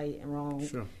is right and wrong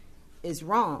is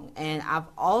wrong. And I've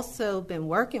also been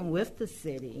working with the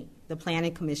city, the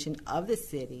planning commission of the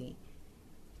city,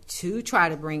 to try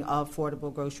to bring an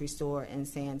affordable grocery store in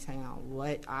Sandtown.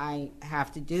 What I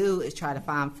have to do is try to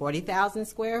find 40,000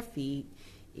 square feet,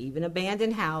 even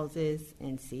abandoned houses,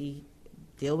 and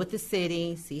deal with the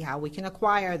city, see how we can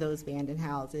acquire those abandoned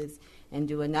houses, and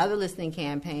do another listening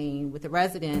campaign with the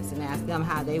residents and ask them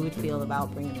how they would feel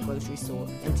about bringing a grocery store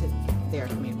into their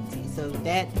community. So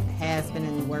that has been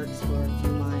in the works for a few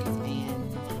months,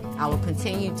 and I will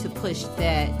continue to push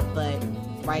that, but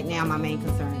right now my main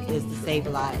concern is to Save a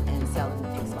Lot and selling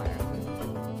the expired food.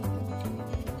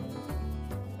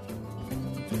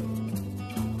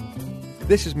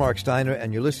 This is Mark Steiner,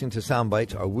 and you're listening to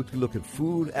Soundbites, our weekly look at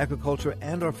food, agriculture,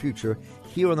 and our future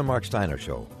here on The Mark Steiner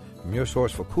Show. From your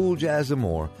source for cool jazz and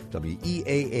more,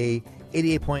 WEAA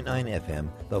 88.9 FM,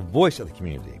 the voice of the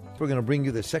community. We're going to bring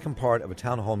you the second part of a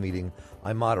town hall meeting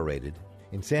I moderated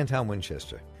in Sandtown,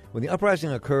 Winchester. When the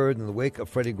uprising occurred in the wake of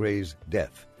Freddie Gray's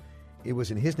death, it was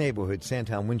in his neighborhood,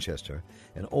 Sandtown Winchester,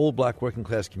 an old black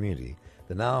working-class community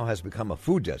that now has become a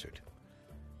food desert.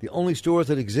 The only stores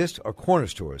that exist are corner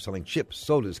stores selling chips,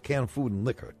 sodas, canned food, and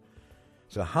liquor.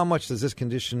 So how much does this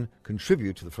condition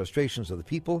contribute to the frustrations of the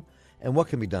people, and what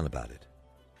can be done about it?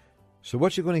 So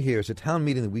what you're going to hear is a town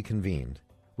meeting that we convened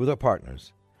with our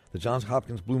partners, the Johns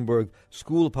Hopkins Bloomberg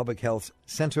School of Public Health's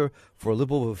Center for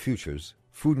Livable Futures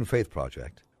Food and Faith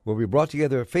Project, where we brought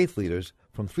together faith leaders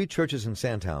from 3 churches in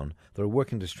Sandtown that are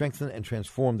working to strengthen and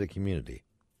transform their community.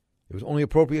 It was only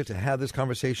appropriate to have this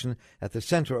conversation at the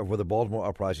center of where the Baltimore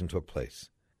uprising took place,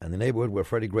 and the neighborhood where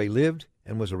Freddie Gray lived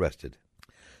and was arrested.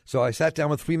 So I sat down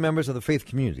with 3 members of the faith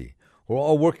community who are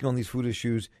all working on these food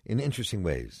issues in interesting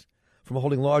ways, from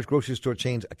holding large grocery store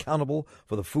chains accountable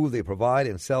for the food they provide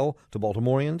and sell to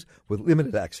Baltimoreans with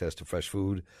limited access to fresh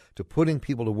food, to putting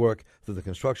people to work through the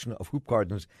construction of hoop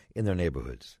gardens in their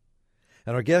neighborhoods.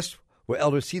 And our guests were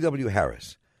Elder C.W.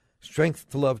 Harris, Strength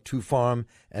to Love to Farm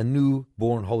and New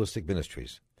Born Holistic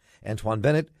Ministries, Antoine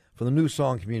Bennett from the New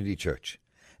Song Community Church,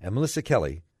 and Melissa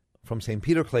Kelly from St.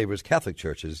 Peter Claver's Catholic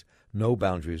Church's No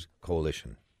Boundaries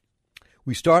Coalition.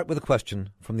 We start with a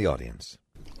question from the audience.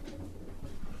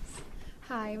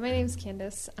 Hi, my name's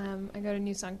Candace. I go to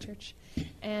New Song Church,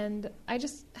 and I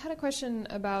just had a question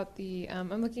about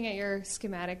I'm looking at your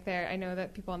schematic there. I know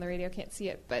that people on the radio can't see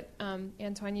it, but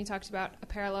Antoine, you talked about a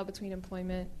parallel between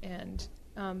employment and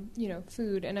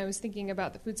food, and I was thinking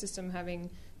about the food system having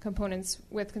components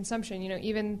with consumption.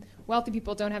 Even wealthy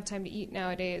people don't have time to eat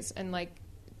nowadays, and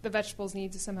the vegetables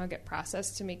need to somehow get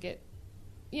processed to make it,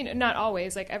 not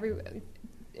always,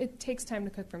 it takes time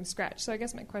to cook from scratch. So I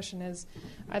guess my question is,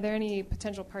 are there any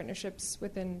potential partnerships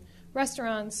within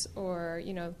restaurants or,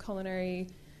 culinary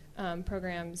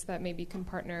programs that maybe can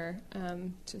partner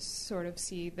to sort of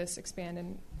see this expand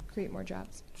and create more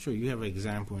jobs? Sure, you have an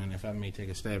example, and if I may take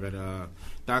a stab at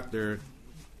Dr.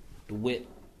 DeWitt,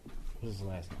 what's his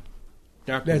last name?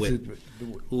 Dr. DeWitt,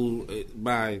 who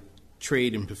by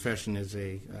trade and profession is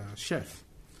a chef.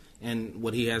 And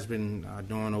what he has been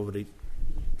doing over the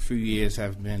few years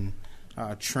have been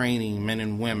training men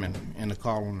and women in the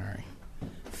culinary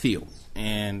field.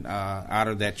 And out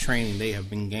of that training, they have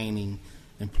been gaining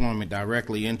employment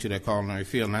directly into that culinary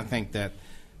field. And I think that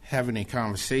having a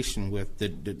conversation with the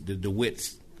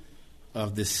DeWitts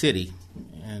of this city,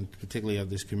 and particularly of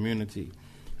this community,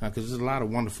 because there's a lot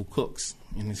of wonderful cooks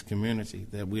in this community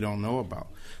that we don't know about.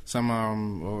 Some of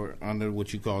them are under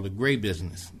what you call the gray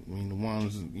business. I mean, the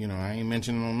ones, I ain't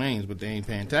mentioning no names, but they ain't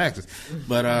paying taxes.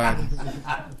 But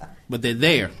they're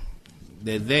there.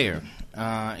 They're there.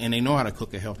 And they know how to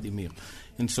cook a healthy meal.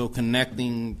 And so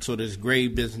connecting to this gray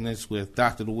business with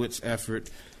Dr. DeWitt's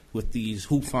effort, with these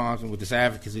hoop farms and with this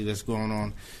advocacy that's going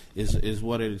on is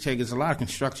what it'll take. There's a lot of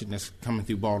construction that's coming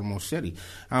through Baltimore City.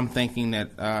 I'm thinking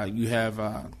that you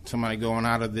have somebody going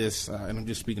out of this, and I'm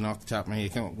just speaking off the top of my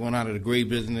head, going out of the gray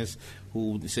business,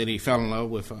 who said he fell in love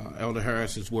with Elder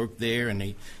Harris's work there, and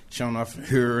they shown off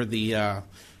her the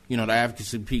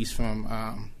advocacy piece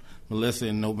from Melissa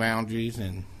and No Boundaries,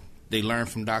 and they learn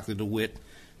from Dr. DeWitt.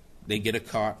 They get a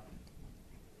cart.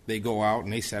 They go out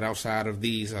and they sit outside of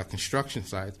these construction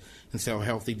sites and sell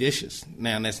healthy dishes.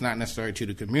 Now, that's not necessary to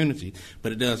the community,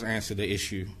 but it does answer the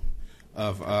issue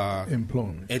of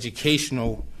employment,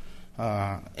 educational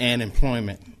and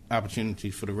employment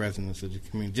opportunities for the residents of the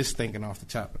community. Just thinking off the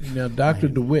top. Now, Dr.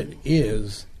 DeWitt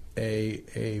is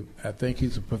I think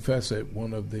he's a professor at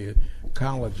one of the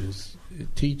colleges.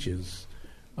 It teaches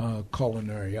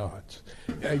culinary arts.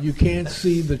 You can't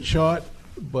see the chart,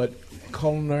 but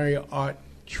culinary art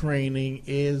training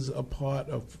is a part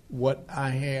of what I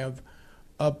have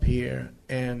up here,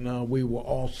 and we will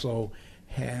also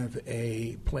have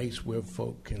a place where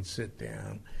folk can sit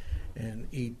down and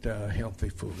eat healthy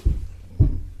food.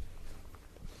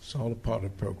 It's all a part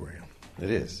of the program. It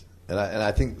is, and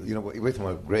I think away from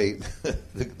a great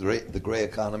the gray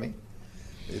economy,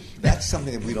 that's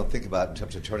something that we don't think about in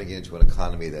terms of turning it into an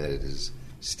economy that it is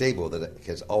stable, that it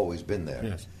has always been there,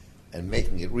 yes, and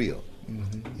making it real.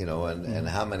 Mm-hmm. And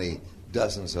how many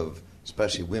dozens of,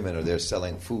 especially women, are there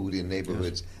selling food in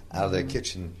neighborhoods, yes, out of their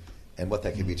kitchen, and what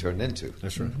that can be turned into.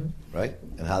 That's right. Mm-hmm. Right?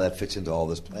 And how that fits into all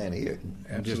this plan here.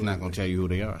 I'm just not going to tell you who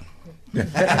they are.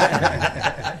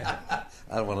 I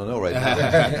don't want to know right now.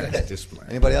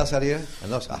 Anybody else out here? I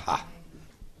know. Aha.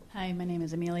 Hi, my name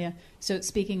is Amelia. So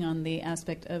speaking on the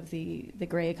aspect of the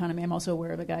gray economy, I'm also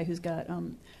aware of a guy who's got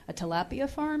a tilapia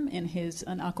farm an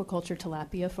aquaculture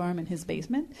tilapia farm in his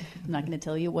basement. I'm not going to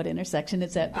tell you what intersection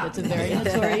it's at, but it's a very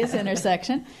notorious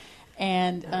intersection.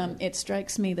 And it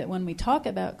strikes me that when we talk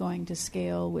about going to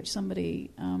scale, which somebody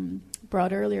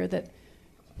brought earlier, that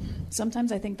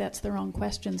sometimes I think that's the wrong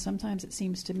question. Sometimes it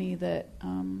seems to me that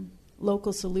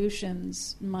local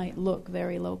solutions might look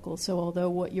very local. So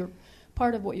although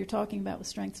part of what you're talking about with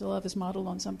Strength to Love is modeled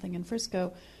on something in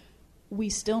Frisco, we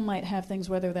still might have things,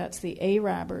 whether that's the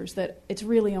Arabbers, that it's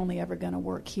really only ever going to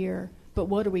work here. But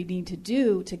what do we need to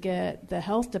do to get the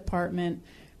health department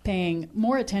paying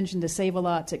more attention to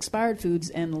Save-A-Lot's expired foods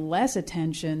and less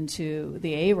attention to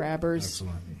the Arabbers?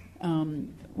 Absolutely.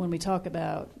 When we talk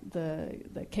about the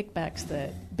kickbacks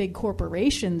that big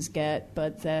corporations get,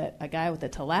 but that a guy with a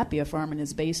tilapia farm in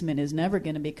his basement is never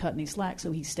going to be cut any slack,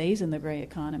 so he stays in the gray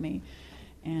economy.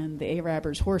 And the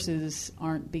Arabbers' horses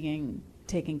aren't being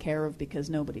taken care of because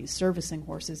nobody's servicing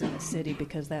horses in the city,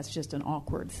 because that's just an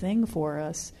awkward thing for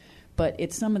us. But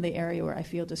it's some of the area where I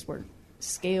feel just where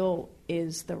scale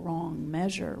is the wrong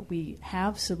measure. We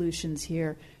have solutions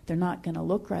here. They're not going to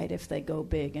look right if they go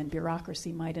big, and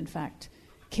bureaucracy might, in fact,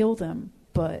 kill them.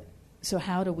 But so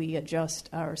how do we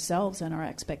adjust ourselves and our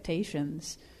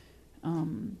expectations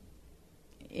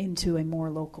into more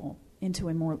local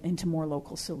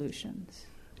solutions?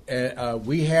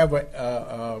 We have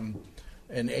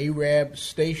an Arab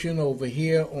station over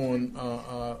here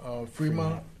on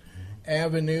Fremont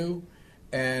Avenue,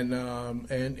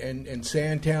 and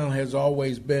Sandtown has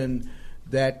always been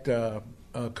that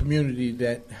community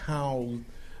that housed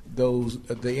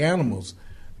the animals.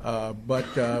 But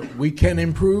we can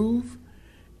improve,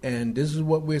 and this is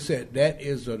what we said. That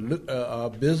is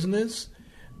a business.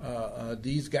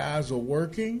 These guys are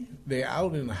working. They're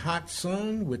out in the hot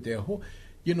sun with their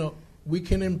we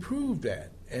can improve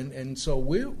that, and so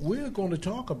we're going to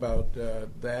talk about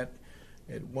that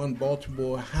at One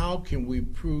Baltimore. How can we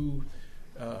improve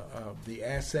the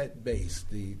asset base,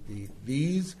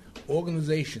 these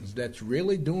organizations that's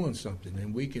really doing something,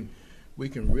 and we can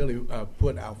really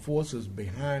put our forces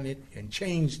behind it and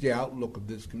change the outlook of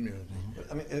this community.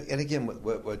 I mean, and again,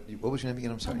 what was your name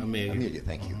again? I'm sorry, Amelia.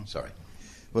 Thank you. Sorry.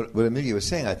 What Amelia was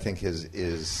saying, I think,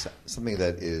 is something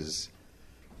that is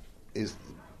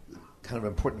kind of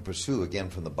important to pursue, again,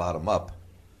 from the bottom up,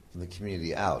 from the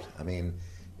community out. I mean,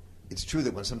 it's true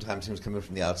that when sometimes things come in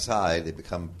from the outside, they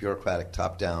become bureaucratic,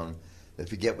 top-down, that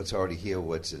forget what's already here,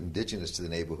 what's indigenous to the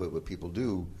neighborhood, what people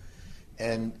do.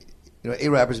 And,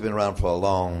 A-Rappers have been around for a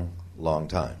long, long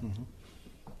time. Mm-hmm.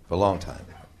 For a long time.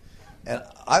 And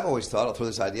I've always thought, I'll throw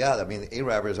this idea out,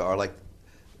 A-Rappers are like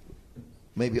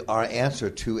maybe our answer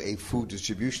to a food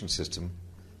distribution system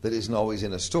that isn't always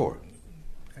in a store.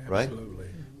 Right? Absolutely.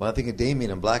 When I think of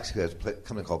Damien and Black, who has a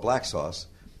company called Black Sauce,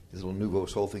 this little nouveau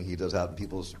soul thing he does out in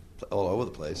people's all over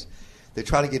the place, they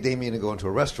try to get Damien to go into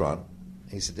a restaurant.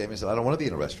 And he said, Damien said, I don't want to be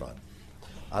in a restaurant.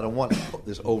 I don't want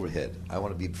this overhead. I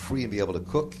want to be free and be able to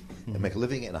cook and make a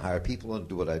living and hire people and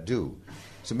do what I do.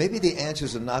 So maybe the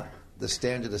answers are not the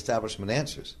standard establishment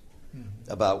answers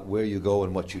about where you go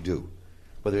and what you do.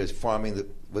 Whether it's farming,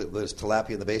 whether it's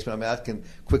tilapia in the basement.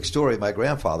 Quick story, my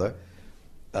grandfather,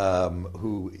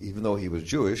 who, even though he was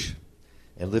Jewish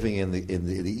and living in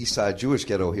the East Side Jewish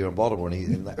ghetto here in Baltimore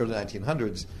in the early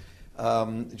 1900s,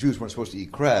 Jews weren't supposed to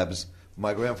eat crabs.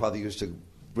 My grandfather used to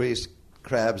raise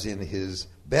crabs in his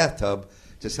bathtub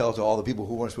to sell to all the people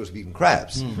who weren't supposed to be eating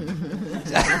crabs. Call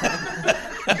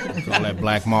that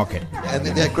black market. And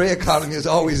that gray economy has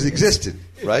always existed,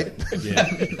 right?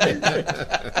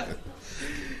 Yeah.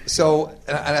 So,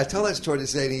 and I tell that story to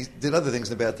say he did other things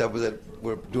in the bathtub that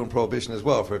were doing prohibition as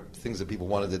well for things that people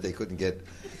wanted that they couldn't get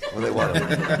when they wanted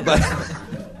them.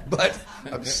 But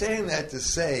I'm saying that to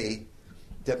say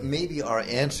that maybe our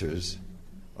answers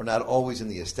are not always in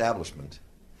the establishment.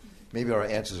 Maybe our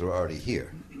answers are already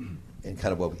here and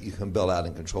kind of what you can build out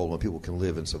and control when people can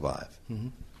live and survive. Mm-hmm.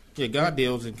 Yeah, God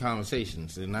deals in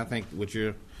conversations, and I think what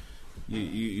you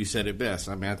said it best.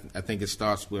 I think it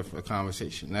starts with a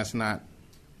conversation. That's not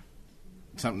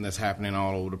something that's happening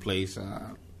all over the place,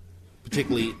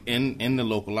 particularly in the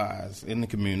localized, in the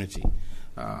community,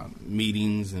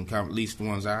 meetings and at least the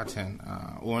ones I attend,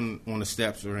 on the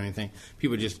steps or anything.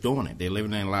 People are just doing it. They're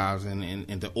living their lives,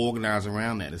 and to organize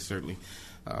around that is certainly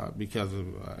because of,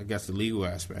 I guess, the legal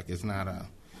aspect. It's not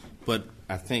but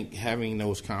I think having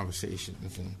those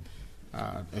conversations and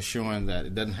assuring that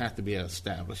it doesn't have to be an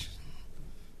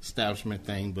establishment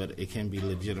thing, but it can be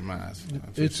legitimized.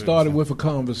 It started with a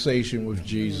conversation with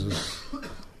Jesus,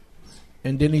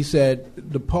 and then he said,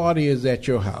 "The party is at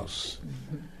your house,"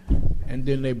 and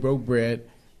then they broke bread,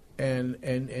 and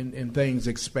things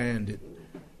expanded,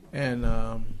 and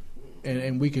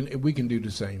we can do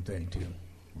the same thing too.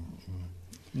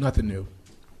 Nothing new.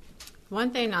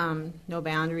 One thing No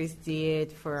Boundaries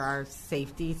did for our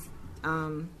safety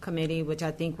committee, which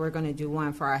I think we're going to do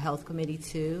one for our health committee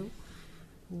too.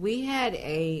 We had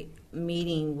a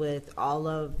meeting with all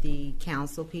of the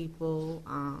council people,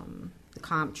 the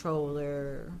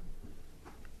comptroller,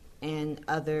 and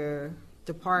other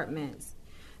departments.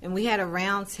 And we had a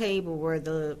round table where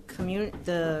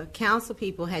the council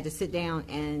people had to sit down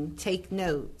and take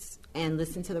notes and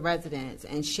listen to the residents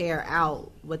and share out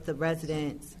what the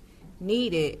residents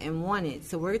needed and wanted.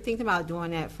 So we're thinking about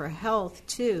doing that for health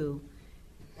too.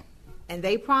 And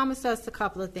they promised us a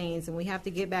couple of things, and we have to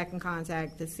get back in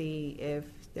contact to see if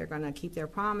they're going to keep their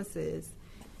promises.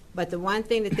 But the one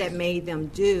thing that made them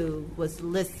do was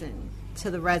listen to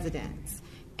the residents.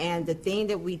 And the thing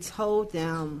that we told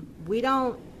them, we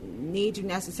don't need you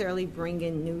necessarily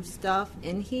bringing new stuff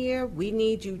in here. We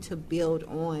need you to build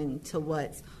on to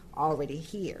what's already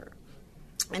here.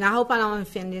 And I hope I don't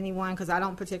offend anyone because I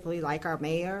don't particularly like our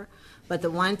mayor. But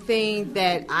the one thing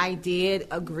that I did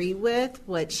agree with,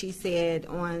 what she said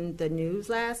on the news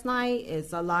last night,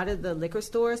 is a lot of the liquor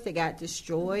stores that got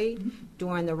destroyed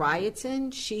during the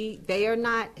rioting,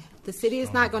 the city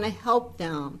is not going to help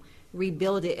them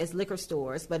rebuild it as liquor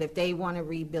stores. But if they want to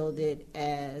rebuild it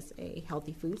as a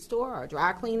healthy food store or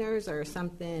dry cleaners or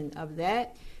something of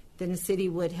that, then the city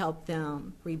would help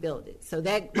them rebuild it. So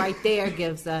that right there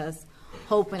gives us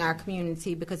hope in our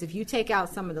community, because if you take out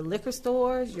some of the liquor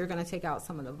stores, you're going to take out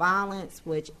some of the violence,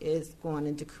 which is going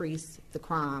to decrease the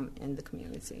crime in the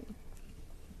community.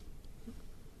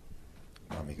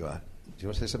 Let me go on. Do you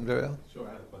want to say something, Dariel? Sure,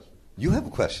 I have a question. You have a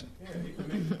question?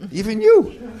 Yeah, even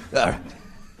you. All right.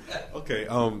 Okay,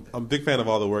 I'm a big fan of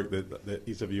all the work that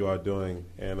each of you are doing,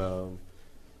 and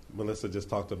Melissa just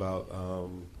talked about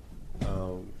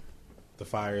the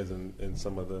fires and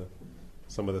some of the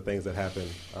things that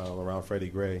happened around Freddie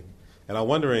Gray, and I'm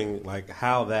wondering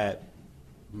how that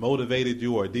motivated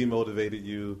you or demotivated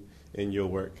you in your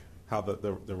work, how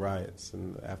the riots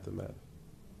and the aftermath.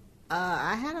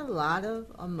 I had a lot of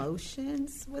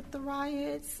emotions with the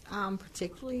riots,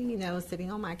 particularly, sitting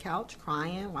on my couch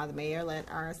crying while the mayor let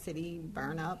our city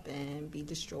burn up and be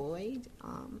destroyed.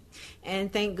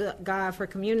 And thank God for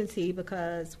community,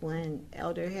 because when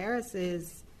Elder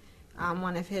Harris's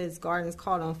one of his gardens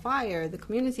caught on fire, the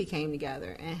community came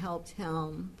together and helped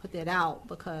him put that out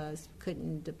because we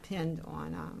couldn't depend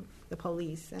on the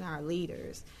police and our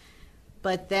leaders.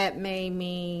 But that made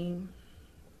me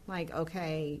like,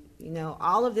 okay,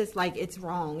 all of this, like, it's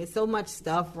wrong. It's so much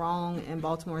stuff wrong in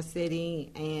Baltimore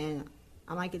City, and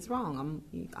I'm like, it's wrong.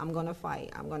 I'm going to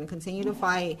fight. I'm going to continue to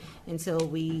fight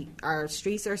until our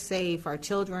streets are safe, our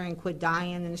children quit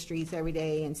dying in the streets every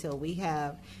day, until we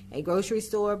have a grocery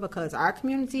store, because our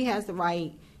community has the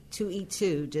right to eat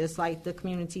too, just like the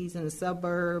communities in the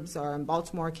suburbs or in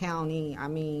Baltimore County. I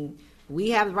mean,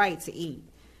 we have the right to eat.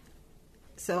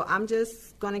 So I'm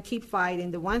just going to keep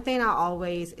fighting. The one thing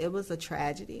it was a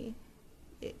tragedy.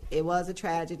 It was a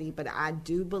tragedy, but I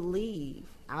do believe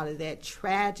out of that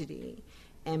tragedy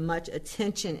and much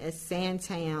attention as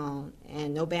Sandtown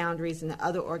and No Boundaries and the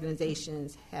other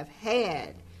organizations have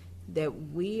had, that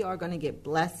we are going to get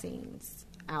blessings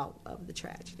out of the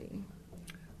tragedy.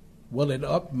 Well, it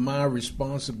upped my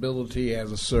responsibility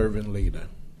as a servant leader.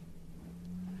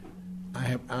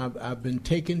 I've been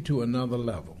taken to another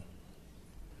level.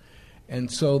 And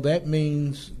so that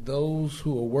means those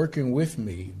who are working with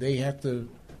me, they have to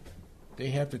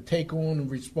take on the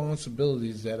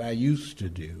responsibilities that I used to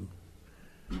do,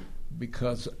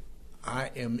 because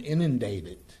I am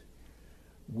inundated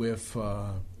with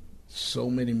so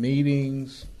many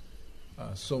meetings,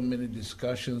 so many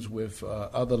discussions with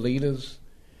other leaders,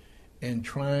 and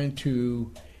trying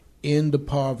to end the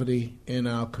poverty in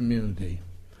our community.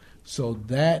 So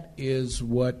that is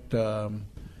what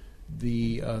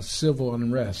the civil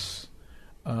unrest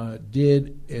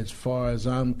did, as far as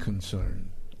I'm concerned.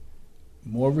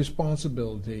 More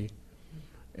responsibility,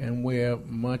 and where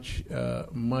much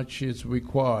is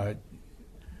required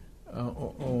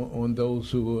on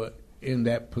those who are in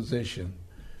that position.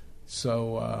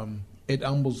 So it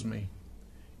humbles me.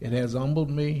 It has humbled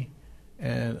me,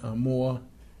 and more,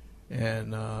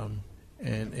 and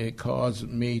it caused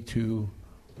me to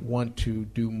want to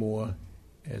do more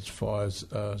as far as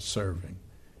serving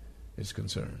is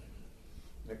concerned.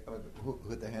 Who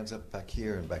put their hands up back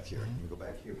here and back here? You go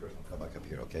back here first, I'll come back up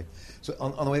here, okay? So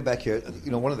on the way back here,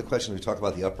 one of the questions, we talked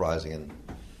about the uprising, and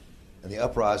the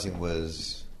uprising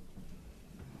was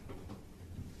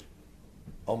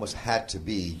almost had to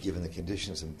be, given the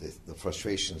conditions and the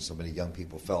frustration so many young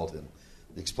people felt, and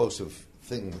the explosive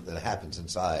thing that happens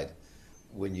inside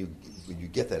when you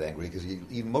get that angry, because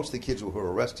even most of the kids who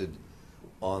were arrested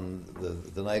on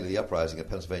the night of the uprising at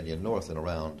Pennsylvania North and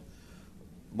around,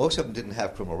 most of them didn't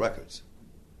have criminal records.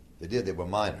 They did. They were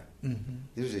minor. Mm-hmm.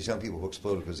 These were just young people who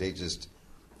exploded because they just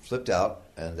flipped out,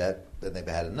 and then they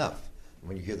had enough. And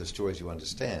when you hear the stories, you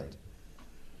understand.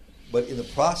 But in the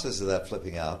process of that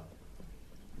flipping out,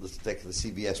 the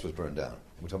CVS was burned down.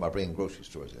 We're talking about bringing grocery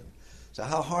stores in. So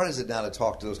how hard is it now to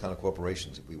talk to those kind of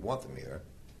corporations, if we want them here,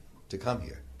 to come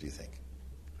here, do you think?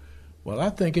 Well,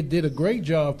 I think it did a great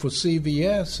job for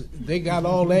CVS. They got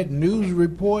all that news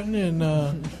reporting,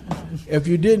 and if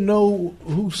you didn't know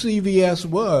who CVS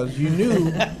was, you knew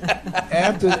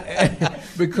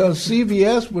because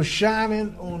CVS was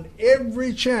shining on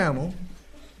every channel,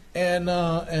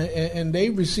 and they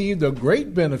received a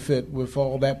great benefit with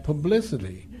all that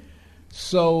publicity.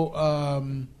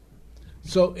 So,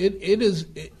 it is.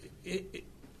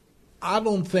 I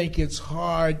don't think it's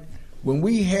hard. When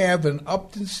we have an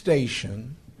Upton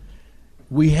station,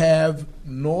 we have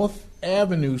North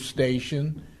Avenue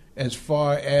station as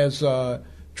far as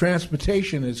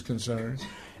transportation is concerned,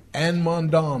 and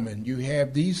Mondawmin. You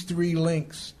have these three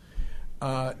links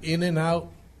in and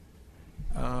out.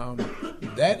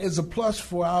 That is a plus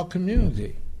for our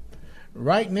community.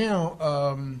 Right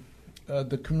now,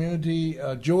 the community,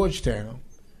 Georgetown,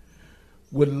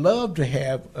 would love to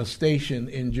have a station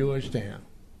in Georgetown.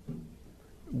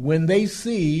 When they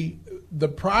see the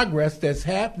progress that's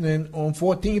happening on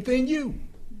 14th and U,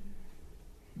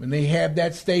 when they have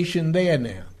that station there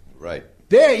now. Right.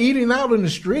 They're eating out in the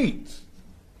streets.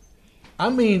 I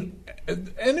mean,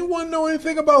 anyone know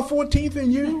anything about 14th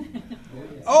and U?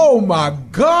 Oh, my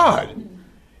God.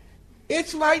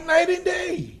 It's like night and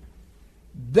day.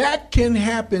 That can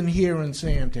happen here in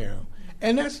Sandtown.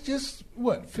 And that's just,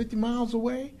 50 miles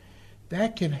away?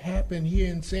 That can happen here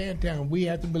in Sandtown. We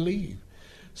have to believe.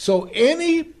 So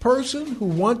any person who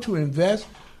want to invest,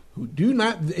 who do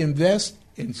not invest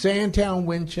in Sandtown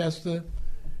Winchester,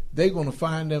 they're going to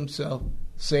find themselves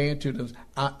saying to them,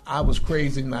 I was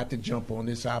crazy not to jump on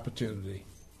this opportunity.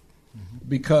 Mm-hmm.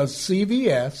 Because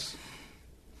CVS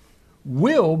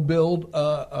will build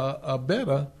a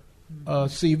better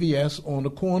CVS on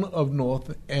the corner of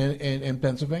North and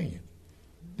Pennsylvania.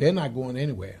 They're not going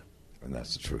anywhere. And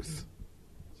that's the truth.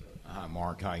 Hi,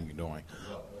 Mark. How you doing?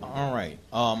 All right.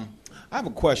 I have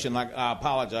a question. I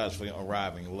apologize for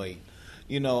arriving late.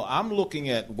 You know, I'm looking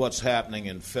at what's happening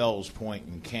in Fells Point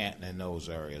and Canton and those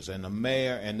areas, and the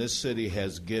mayor and this city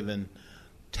has given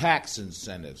tax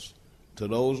incentives to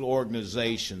those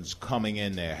organizations coming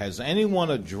in there. Has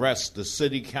anyone addressed the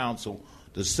city council,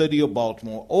 the city of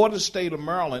Baltimore, or the state of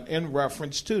Maryland in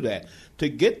reference to that, to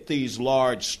get these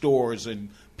large stores and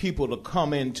people to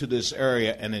come into this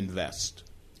area and invest?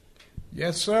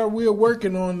 Yes, sir. We are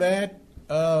working on that.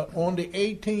 On the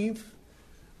 18th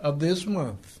of this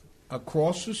month,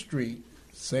 across the street,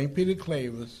 St. Peter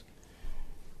Clavers,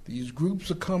 these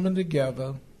groups are coming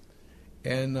together,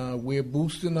 and we're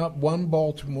boosting up One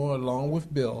Baltimore along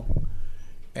with Bill,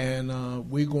 and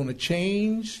we're going to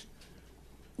change.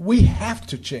 We have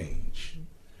to change.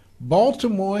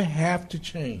 Baltimore have to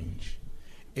change.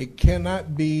 It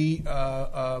cannot be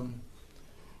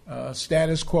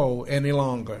status quo any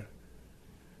longer.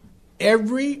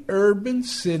 Every urban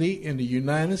city in the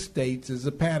United States is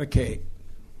a patty cake,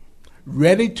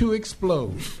 ready to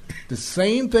explode. The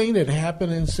same thing that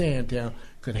happened in Sandtown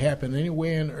could happen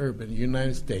anywhere in urban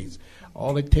United States.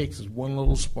 All it takes is one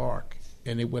little spark,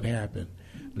 and it would happen.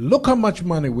 Look how much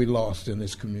money we lost in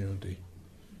this community.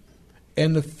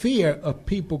 And the fear of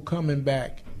people coming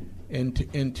back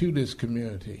into this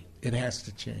community, it has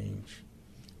to change.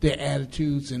 Their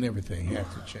attitudes and everything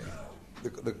have to change.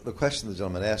 The question the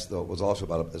gentleman asked, though, was also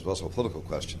a political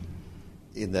question,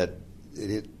 in that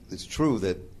it's true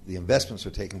that the investments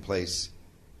are taking place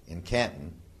in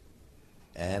Canton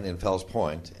and in Fells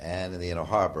Point and in the Inner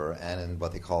Harbor and in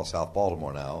what they call South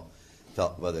Baltimore now.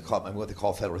 What they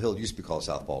call Federal Hill used to be called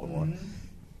South Baltimore. Mm-hmm.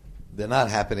 They're not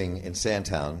happening in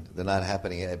Sandtown. They're not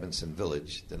happening in Edmondson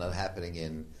Village. They're not happening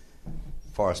in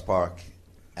Forest Park,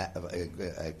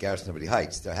 Garrison Liberty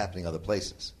Heights. They're happening other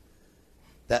places.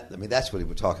 That's what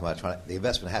we're talking about. The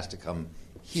investment has to come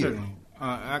here. Certainly.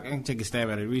 I can take a stab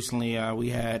at it. Recently, we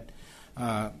had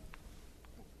it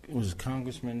was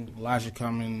Congressman Elijah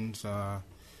Cummings,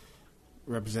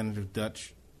 Representative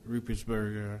Dutch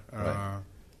Rupertsberger, right.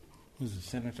 Who's the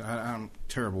senator? I'm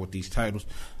terrible with these titles.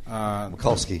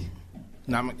 Mikulski.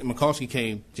 Now, Mikulski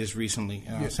came just recently.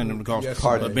 Senator Mikulski.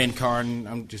 Yes, Ben Cardin.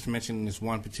 I'm just mentioning this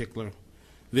one particular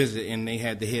visit, and they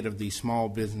had the head of the Small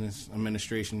Business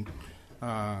Administration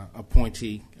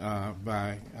appointee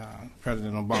by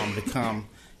President Obama to come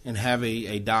and have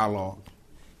a dialogue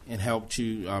and help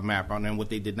to map out. And what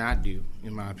they did not do,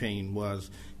 in my opinion,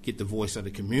 was get the voice of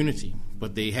the community.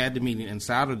 But they had the meeting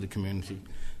inside of the community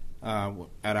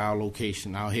at our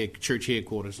location, our church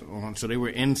headquarters. So they were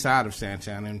inside of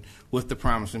Sandtown, and with the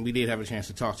promise, and we did have a chance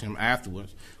to talk to him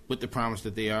afterwards, with the promise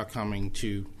that they are coming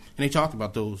to, and they talked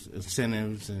about those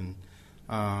incentives, and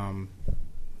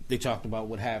they talked about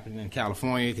what happened in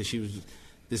California, because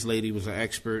this lady was an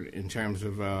expert in terms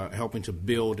of helping to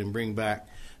build and bring back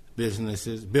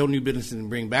businesses, build new businesses and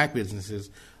bring back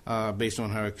businesses based on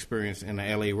her experience in the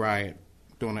L.A. riot,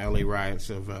 during the L.A.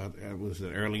 riots of it was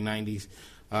the early 90s.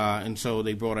 And so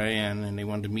they brought her in, and they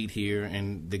wanted to meet here,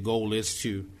 and the goal is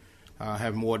to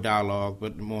have more dialogue,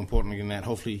 but more importantly than that,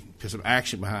 hopefully put some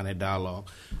action behind that dialogue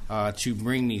to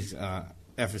bring these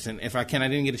efforts in. If I can, I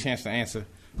didn't get a chance to answer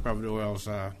Robert Orwell's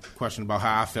question about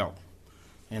how I felt,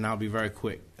 and I'll be very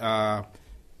quick.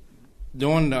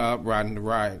 During the uprising, the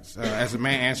riots, as a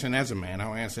man, answering as a man,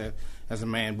 I'll answer as a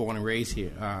man born and raised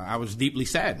here. I was deeply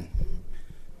saddened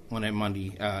on that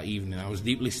Monday evening. I was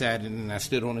deeply saddened, and I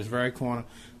stood on this very corner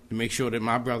to make sure that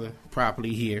my brother,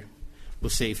 properly here,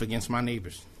 was safe against my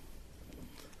neighbors,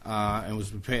 and was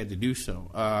prepared to do so,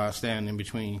 standing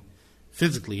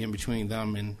physically in between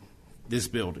them and this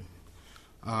building.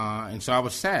 And so I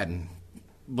was saddened,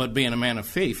 but being a man of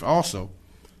faith also,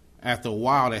 after a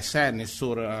while, that sadness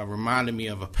sort of reminded me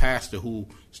of a pastor who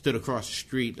stood across the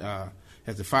street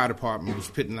as the fire department was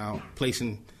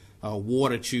placing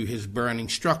water to his burning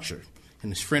structure.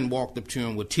 And his friend walked up to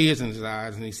him with tears in his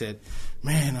eyes, and he said,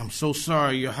 "Man, I'm so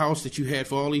sorry. Your house that you had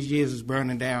for all these years is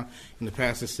burning down." And the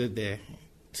pastor stood there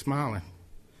smiling.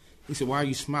 He said, "Why are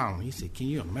you smiling?" He said, "Can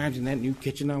you imagine that new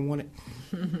kitchen I wanted?"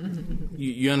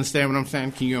 you understand what I'm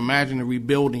saying? Can you imagine the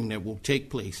rebuilding that will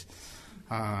take place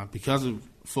because of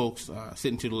folks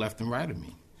sitting to the left and right of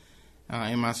me,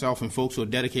 and myself, and folks who are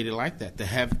dedicated like that, to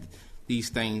have these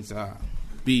things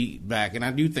be back. And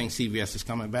I do think CVS is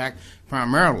coming back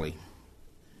primarily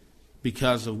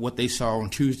because of what they saw on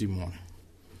Tuesday morning,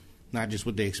 not just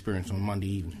what they experienced on Monday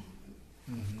evening.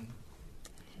 Mm-hmm.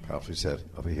 Powerfully said.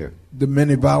 Over here. The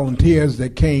many volunteers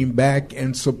that came back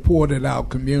and supported our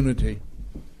community.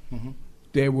 Mm-hmm.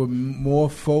 There were more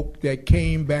folk that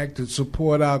came back to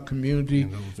support our community,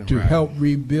 to help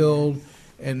rebuild,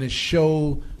 and to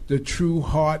show the true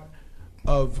heart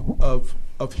of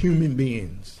human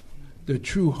beings, the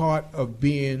true heart of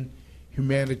being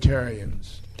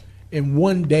humanitarians. In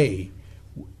one day,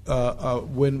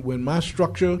 when my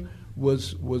structure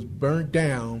was burnt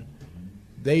down,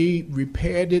 they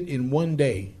repaired it in one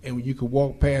day, and you could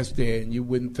walk past there and you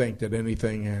wouldn't think that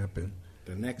anything happened.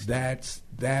 The next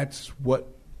that's what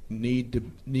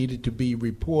needed to be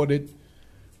reported.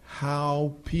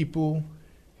 How people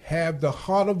have the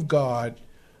heart of God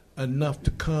enough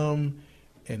to come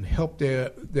and help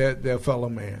their fellow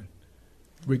man,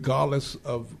 regardless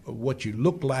of what you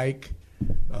look like,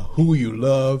 who you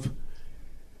love.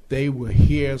 They were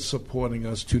here supporting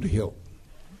us to the hilt.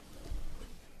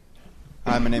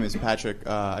 Hi, my name is Patrick.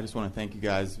 I just want to thank you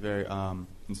guys. Very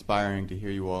inspiring to hear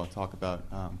you all talk about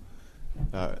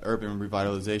urban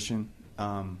revitalization.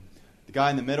 The guy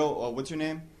in the middle, what's your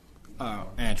name?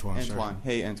 Antoine. Antoine. Sir.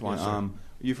 Hey, Antoine. Yes, sir. Are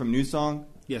you from New Song?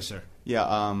 Yes, sir. Yeah.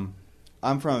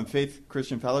 I'm from Faith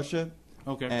Christian Fellowship.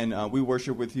 Okay. And we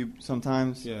worship with you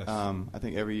sometimes. Yes. I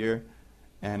think every year.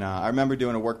 And I remember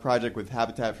doing a work project with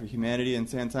Habitat for Humanity in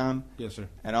Sandtown. Yes, sir.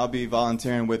 And I'll be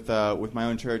volunteering with my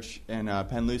own church in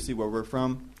Penn Lucy, where we're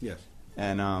from. Yes.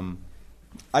 And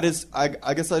I guess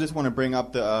I just want to bring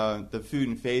up the food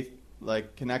and faith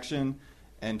connection,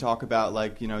 and talk about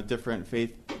different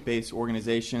faith-based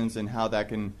organizations and how that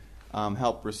can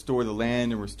help restore the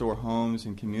land and restore homes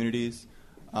and communities,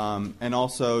 and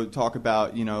also talk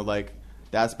about the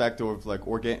aspect of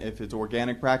if it's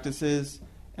organic practices,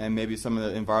 and maybe some of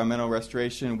the environmental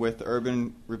restoration with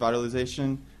urban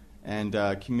revitalization, and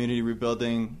community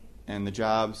rebuilding, and the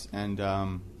jobs, and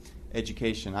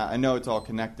education. I know it's all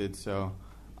connected, so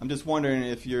I'm just wondering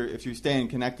if you're staying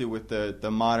connected with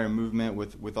the modern movement,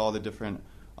 with all the different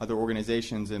other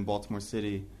organizations in Baltimore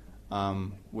City,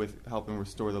 with helping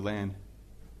restore the land.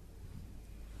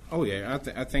 Oh yeah,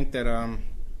 I think that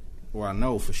I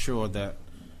know for sure that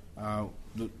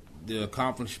the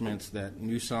accomplishments that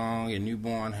New Song and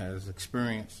Newborn has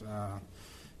experienced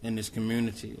in this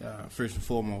community, first and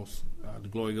foremost, the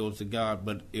glory goes to God,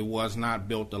 but it was not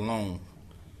built alone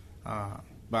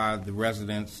by the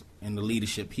residents and the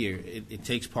leadership here. It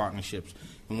takes partnerships,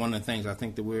 and one of the things I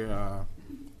think that we're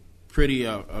pretty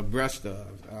abreast of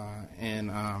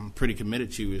and pretty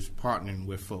committed to is partnering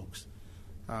with folks.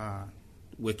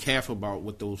 We're careful about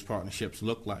what those partnerships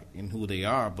look like and who they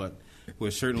are, but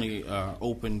we're certainly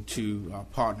open to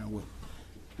partner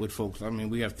with folks. I mean,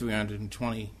 we have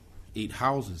 328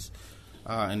 houses,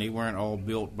 and they weren't all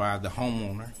built by the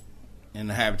homeowner and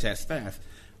the Habitat staff.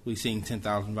 We've seen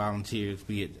 10,000 volunteers,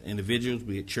 be it individuals,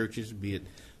 be it churches, be it,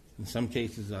 in some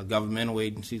cases, governmental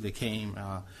agencies that came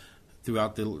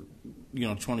throughout the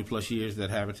 20-plus years that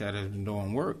Habitat has been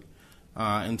doing work.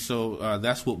 And so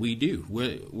that's what we do.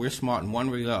 We're smart in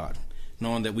one regard,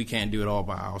 knowing that we can't do it all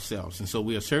by ourselves. And so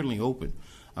we are certainly open.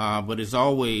 But it's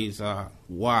always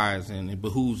wise, and it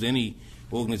behooves any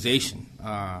organization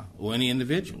or any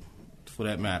individual, for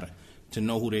that matter, to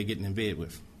know who they're getting in bed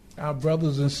with. Our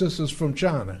brothers and sisters from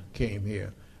China came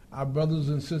here. Our brothers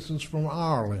and sisters from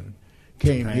Ireland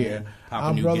came here.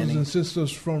 Our brothers and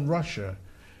sisters from Russia.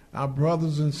 Our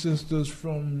brothers and sisters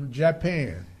from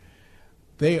Japan.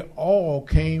 They all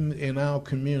came in our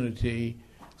community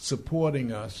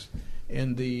supporting us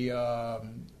in the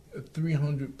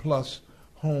 300-plus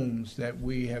homes that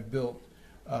we have built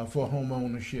for home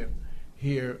ownership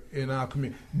here in our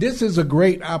community. This is a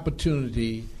great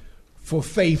opportunity for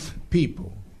faith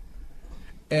people.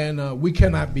 And we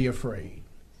cannot be afraid.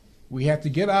 We have to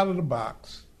get out of the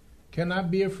box,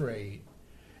 cannot be afraid.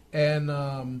 And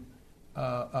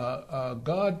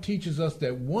God teaches us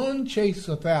that one chase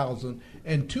 1,000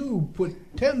 and two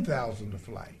put 10,000 to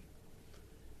flight.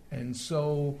 And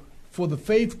so for the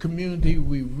faith community,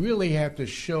 we really have to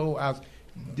show us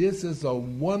this is a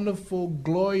wonderful,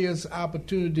 glorious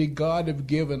opportunity God has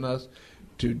given us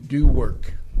to do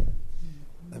work.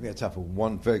 I've got time for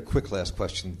one very quick last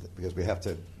question because we have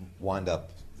to wind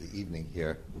up the evening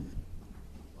here.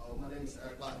 My name is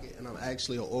Eric Lockett, and I'm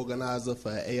actually an organizer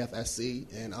for AFSC.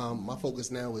 And my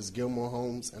focus now is Gilmore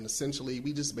Homes. And essentially,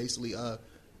 we just basically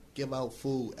give out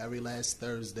food every last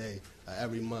Thursday,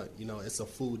 every month. It's a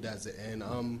food desert. And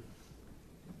I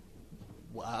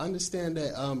understand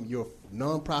that you're a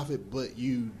nonprofit, but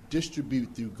you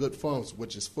distribute through Good Farms,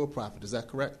 which is for profit. Is that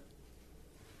correct?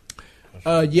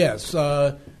 Yes.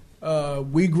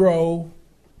 We grow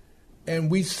and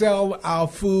we sell our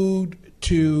food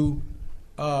to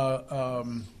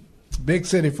Big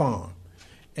City Farm,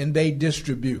 and they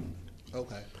distribute.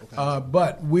 Okay.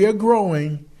 But we're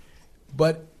growing,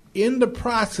 but in the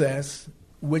process,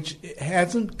 which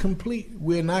hasn't complete,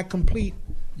 we're not complete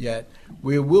yet.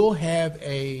 We will have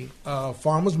a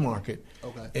farmers market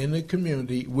in the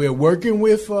community. We're working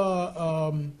with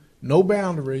No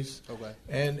Boundaries,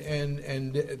 and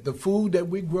the food that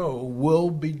we grow will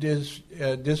be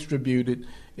distributed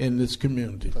in this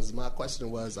community. Because my question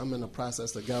was, I'm in the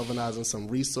process of galvanizing some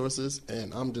resources,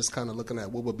 and I'm just kind of looking at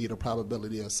what would be the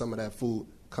probability of some of that food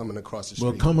coming across the street.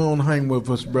 Well, come on, hang with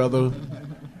us, brother.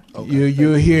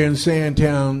 You're here in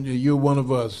Sandtown. You're one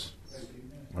of us.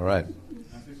 All right.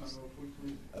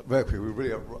 Very quick. We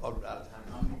really are out of time.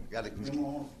 I'm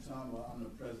the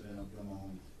president of Gilmore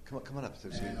Homes. Come on up.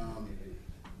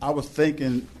 I was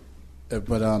thinking,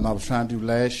 but I was trying to do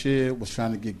last year, was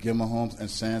trying to get Gilmore Homes and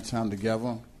Sandtown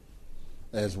together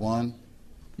as one.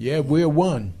 Yeah, we're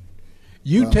one.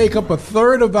 You take up a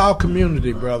third of our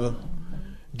community, brother.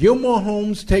 Gilmore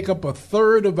Homes take up a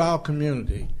third of our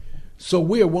community. So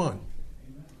we're one.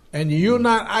 And you're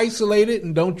not isolated,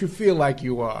 and don't you feel like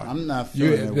you are. I'm not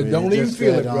feeling that way. Don't even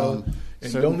feel it, brother.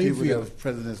 And don't even feel it.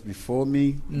 Presidents before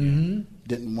me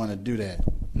didn't want to do that.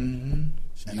 And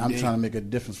I'm trying to make a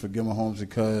difference for Gilmore Homes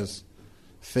because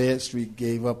Fayette Street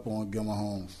gave up on Gilmore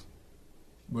Homes.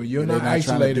 Well, you're not isolated,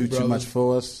 trying to do brother. too much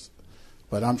for us,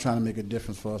 but I'm trying to make a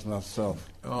difference for us myself.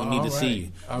 We need to see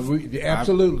you.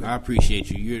 Absolutely. I appreciate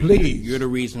you. Please. You're the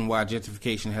reason why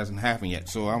gentrification hasn't happened yet,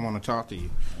 so I want to talk to you.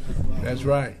 That's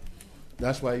right.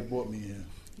 That's why he brought me here.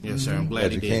 Yes, sir. I'm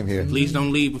glad you did. came here. Please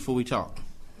don't leave before we talk.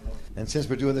 And since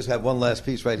we're doing this, I have one last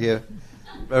piece right here.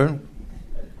 Erin?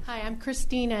 Hi, I'm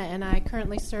Christina, and I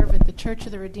currently serve at the Church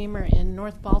of the Redeemer in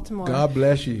North Baltimore. God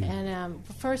bless you. And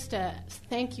first,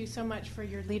 thank you so much for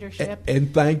your leadership.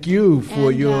 And thank you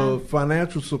for your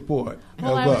financial support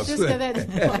well, of I was us. just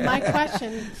that's my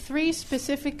question. 3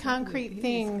 specific concrete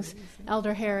things,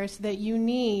 Elder Harris, that you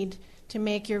need to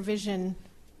make your vision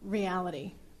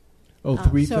reality. Oh,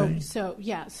 3 things? So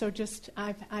just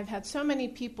I've had so many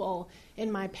people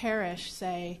in my parish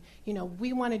say,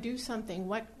 we want to do something.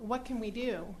 What can we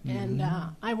do? And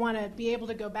I want to be able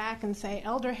to go back and say,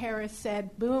 Elder Harris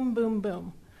said, boom, boom,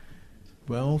 boom.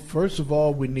 Well, first of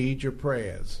all, we need your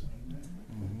prayers.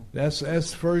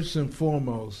 That's first and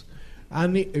foremost.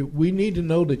 We need to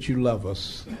know that you love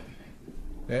us.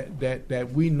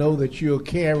 That we know that you're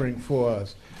caring for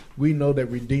us. We know that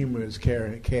Redeemer is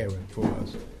caring for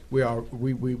us. We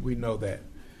know that,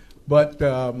 but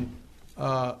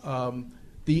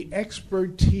the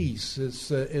expertise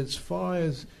as far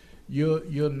as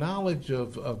your knowledge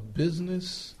of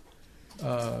business,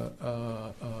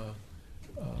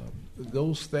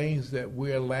 those things that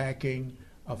we're lacking,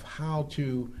 of how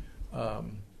to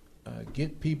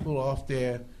get people off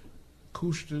their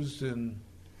coasters and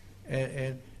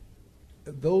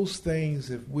those things.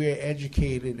 If we're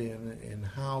educated in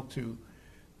how to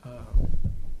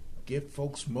get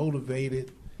folks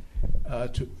motivated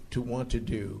to want to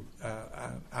do.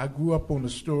 I grew up on a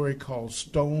story called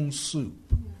Stone Soup.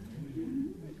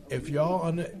 If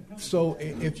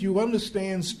you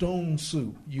understand Stone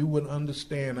Soup, you would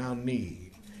understand our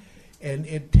need, and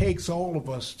it takes all of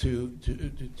us to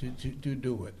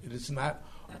do it. It's not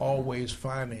always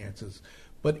finances,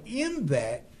 but in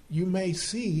that you may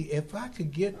see if I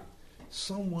could get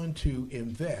someone to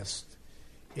invest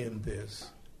in this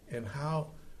and how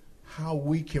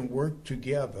we can work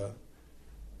together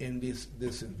in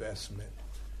this investment.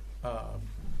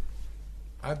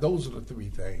 Those are the 3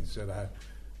 things that I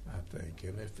think.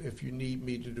 And if you need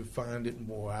me to define it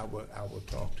more, I will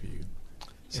talk to you.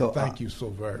 So thank you so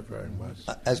very, very much.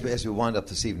 As we wind up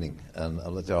this evening, and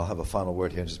I'll have a final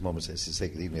word here in just a moment to say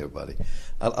good evening, everybody.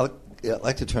 I'd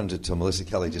like to turn to Melissa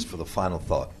Kelly just for the final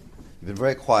thought. You've been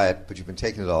very quiet, but you've been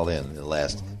taking it all in the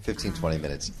last 15, 20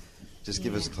 minutes. Just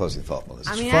give us a closing thought,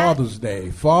 Melissa. Father's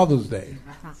Day.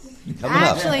 Coming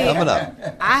up.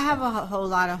 I have a whole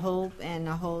lot of hope and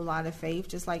a whole lot of faith,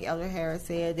 just like Elder Harris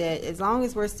said, that as long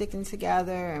as we're sticking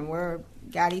together and we're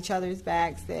got each other's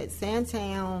backs, that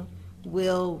Sandtown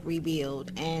will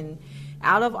rebuild. And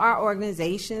out of our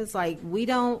organizations, we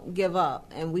don't give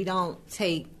up and we don't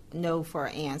take no for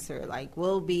an answer.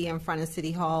 We'll be in front of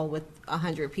City Hall with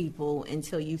 100 people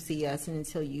until you see us and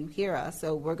until you hear us.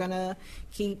 So we're going to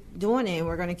keep doing it, and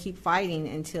we're going to keep fighting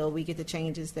until we get the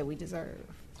changes that we deserve.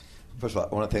 First of all,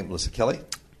 I want to thank Melissa Kelly.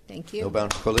 Thank you. No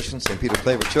Boundaries Coalition, St. Peter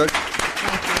Claver Church.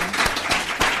 Thank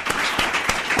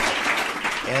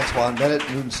you. Antoine Bennett,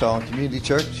 Newtonstone Community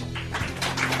Church.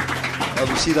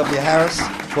 LBCW Harris,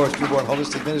 of course, Newborn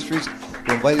Holistic Ministries.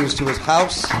 We invite you to his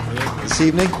house this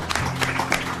evening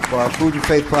for our Food and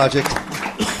Faith Project.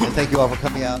 And thank you all for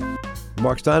coming out. The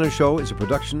Mark Steiner Show is a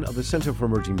production of the Center for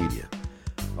Emerging Media.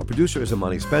 Our producer is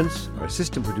Amani Spence. Our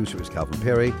assistant producer is Calvin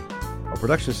Perry. Our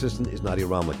production assistant is Nadia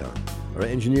Ramlakan. Our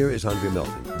engineer is Andre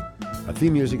Melton. Our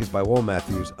theme music is by Wal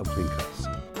Matthews of Clean Cuts.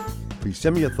 Please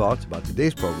send me your thoughts about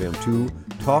today's program to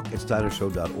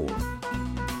talk@steinershow.org.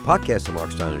 Podcast The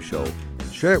Mark Steiner Show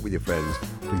and share it with your friends.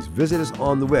 Please visit us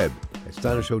on the web at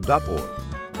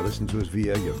steinershow.org or listen to us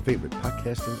via your favorite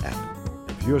podcasting app.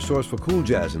 And for your source for cool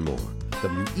jazz and more,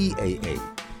 WEAA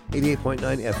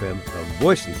 88.9 FM, the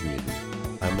voice of the community.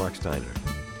 I'm Mark Steiner.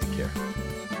 Take care.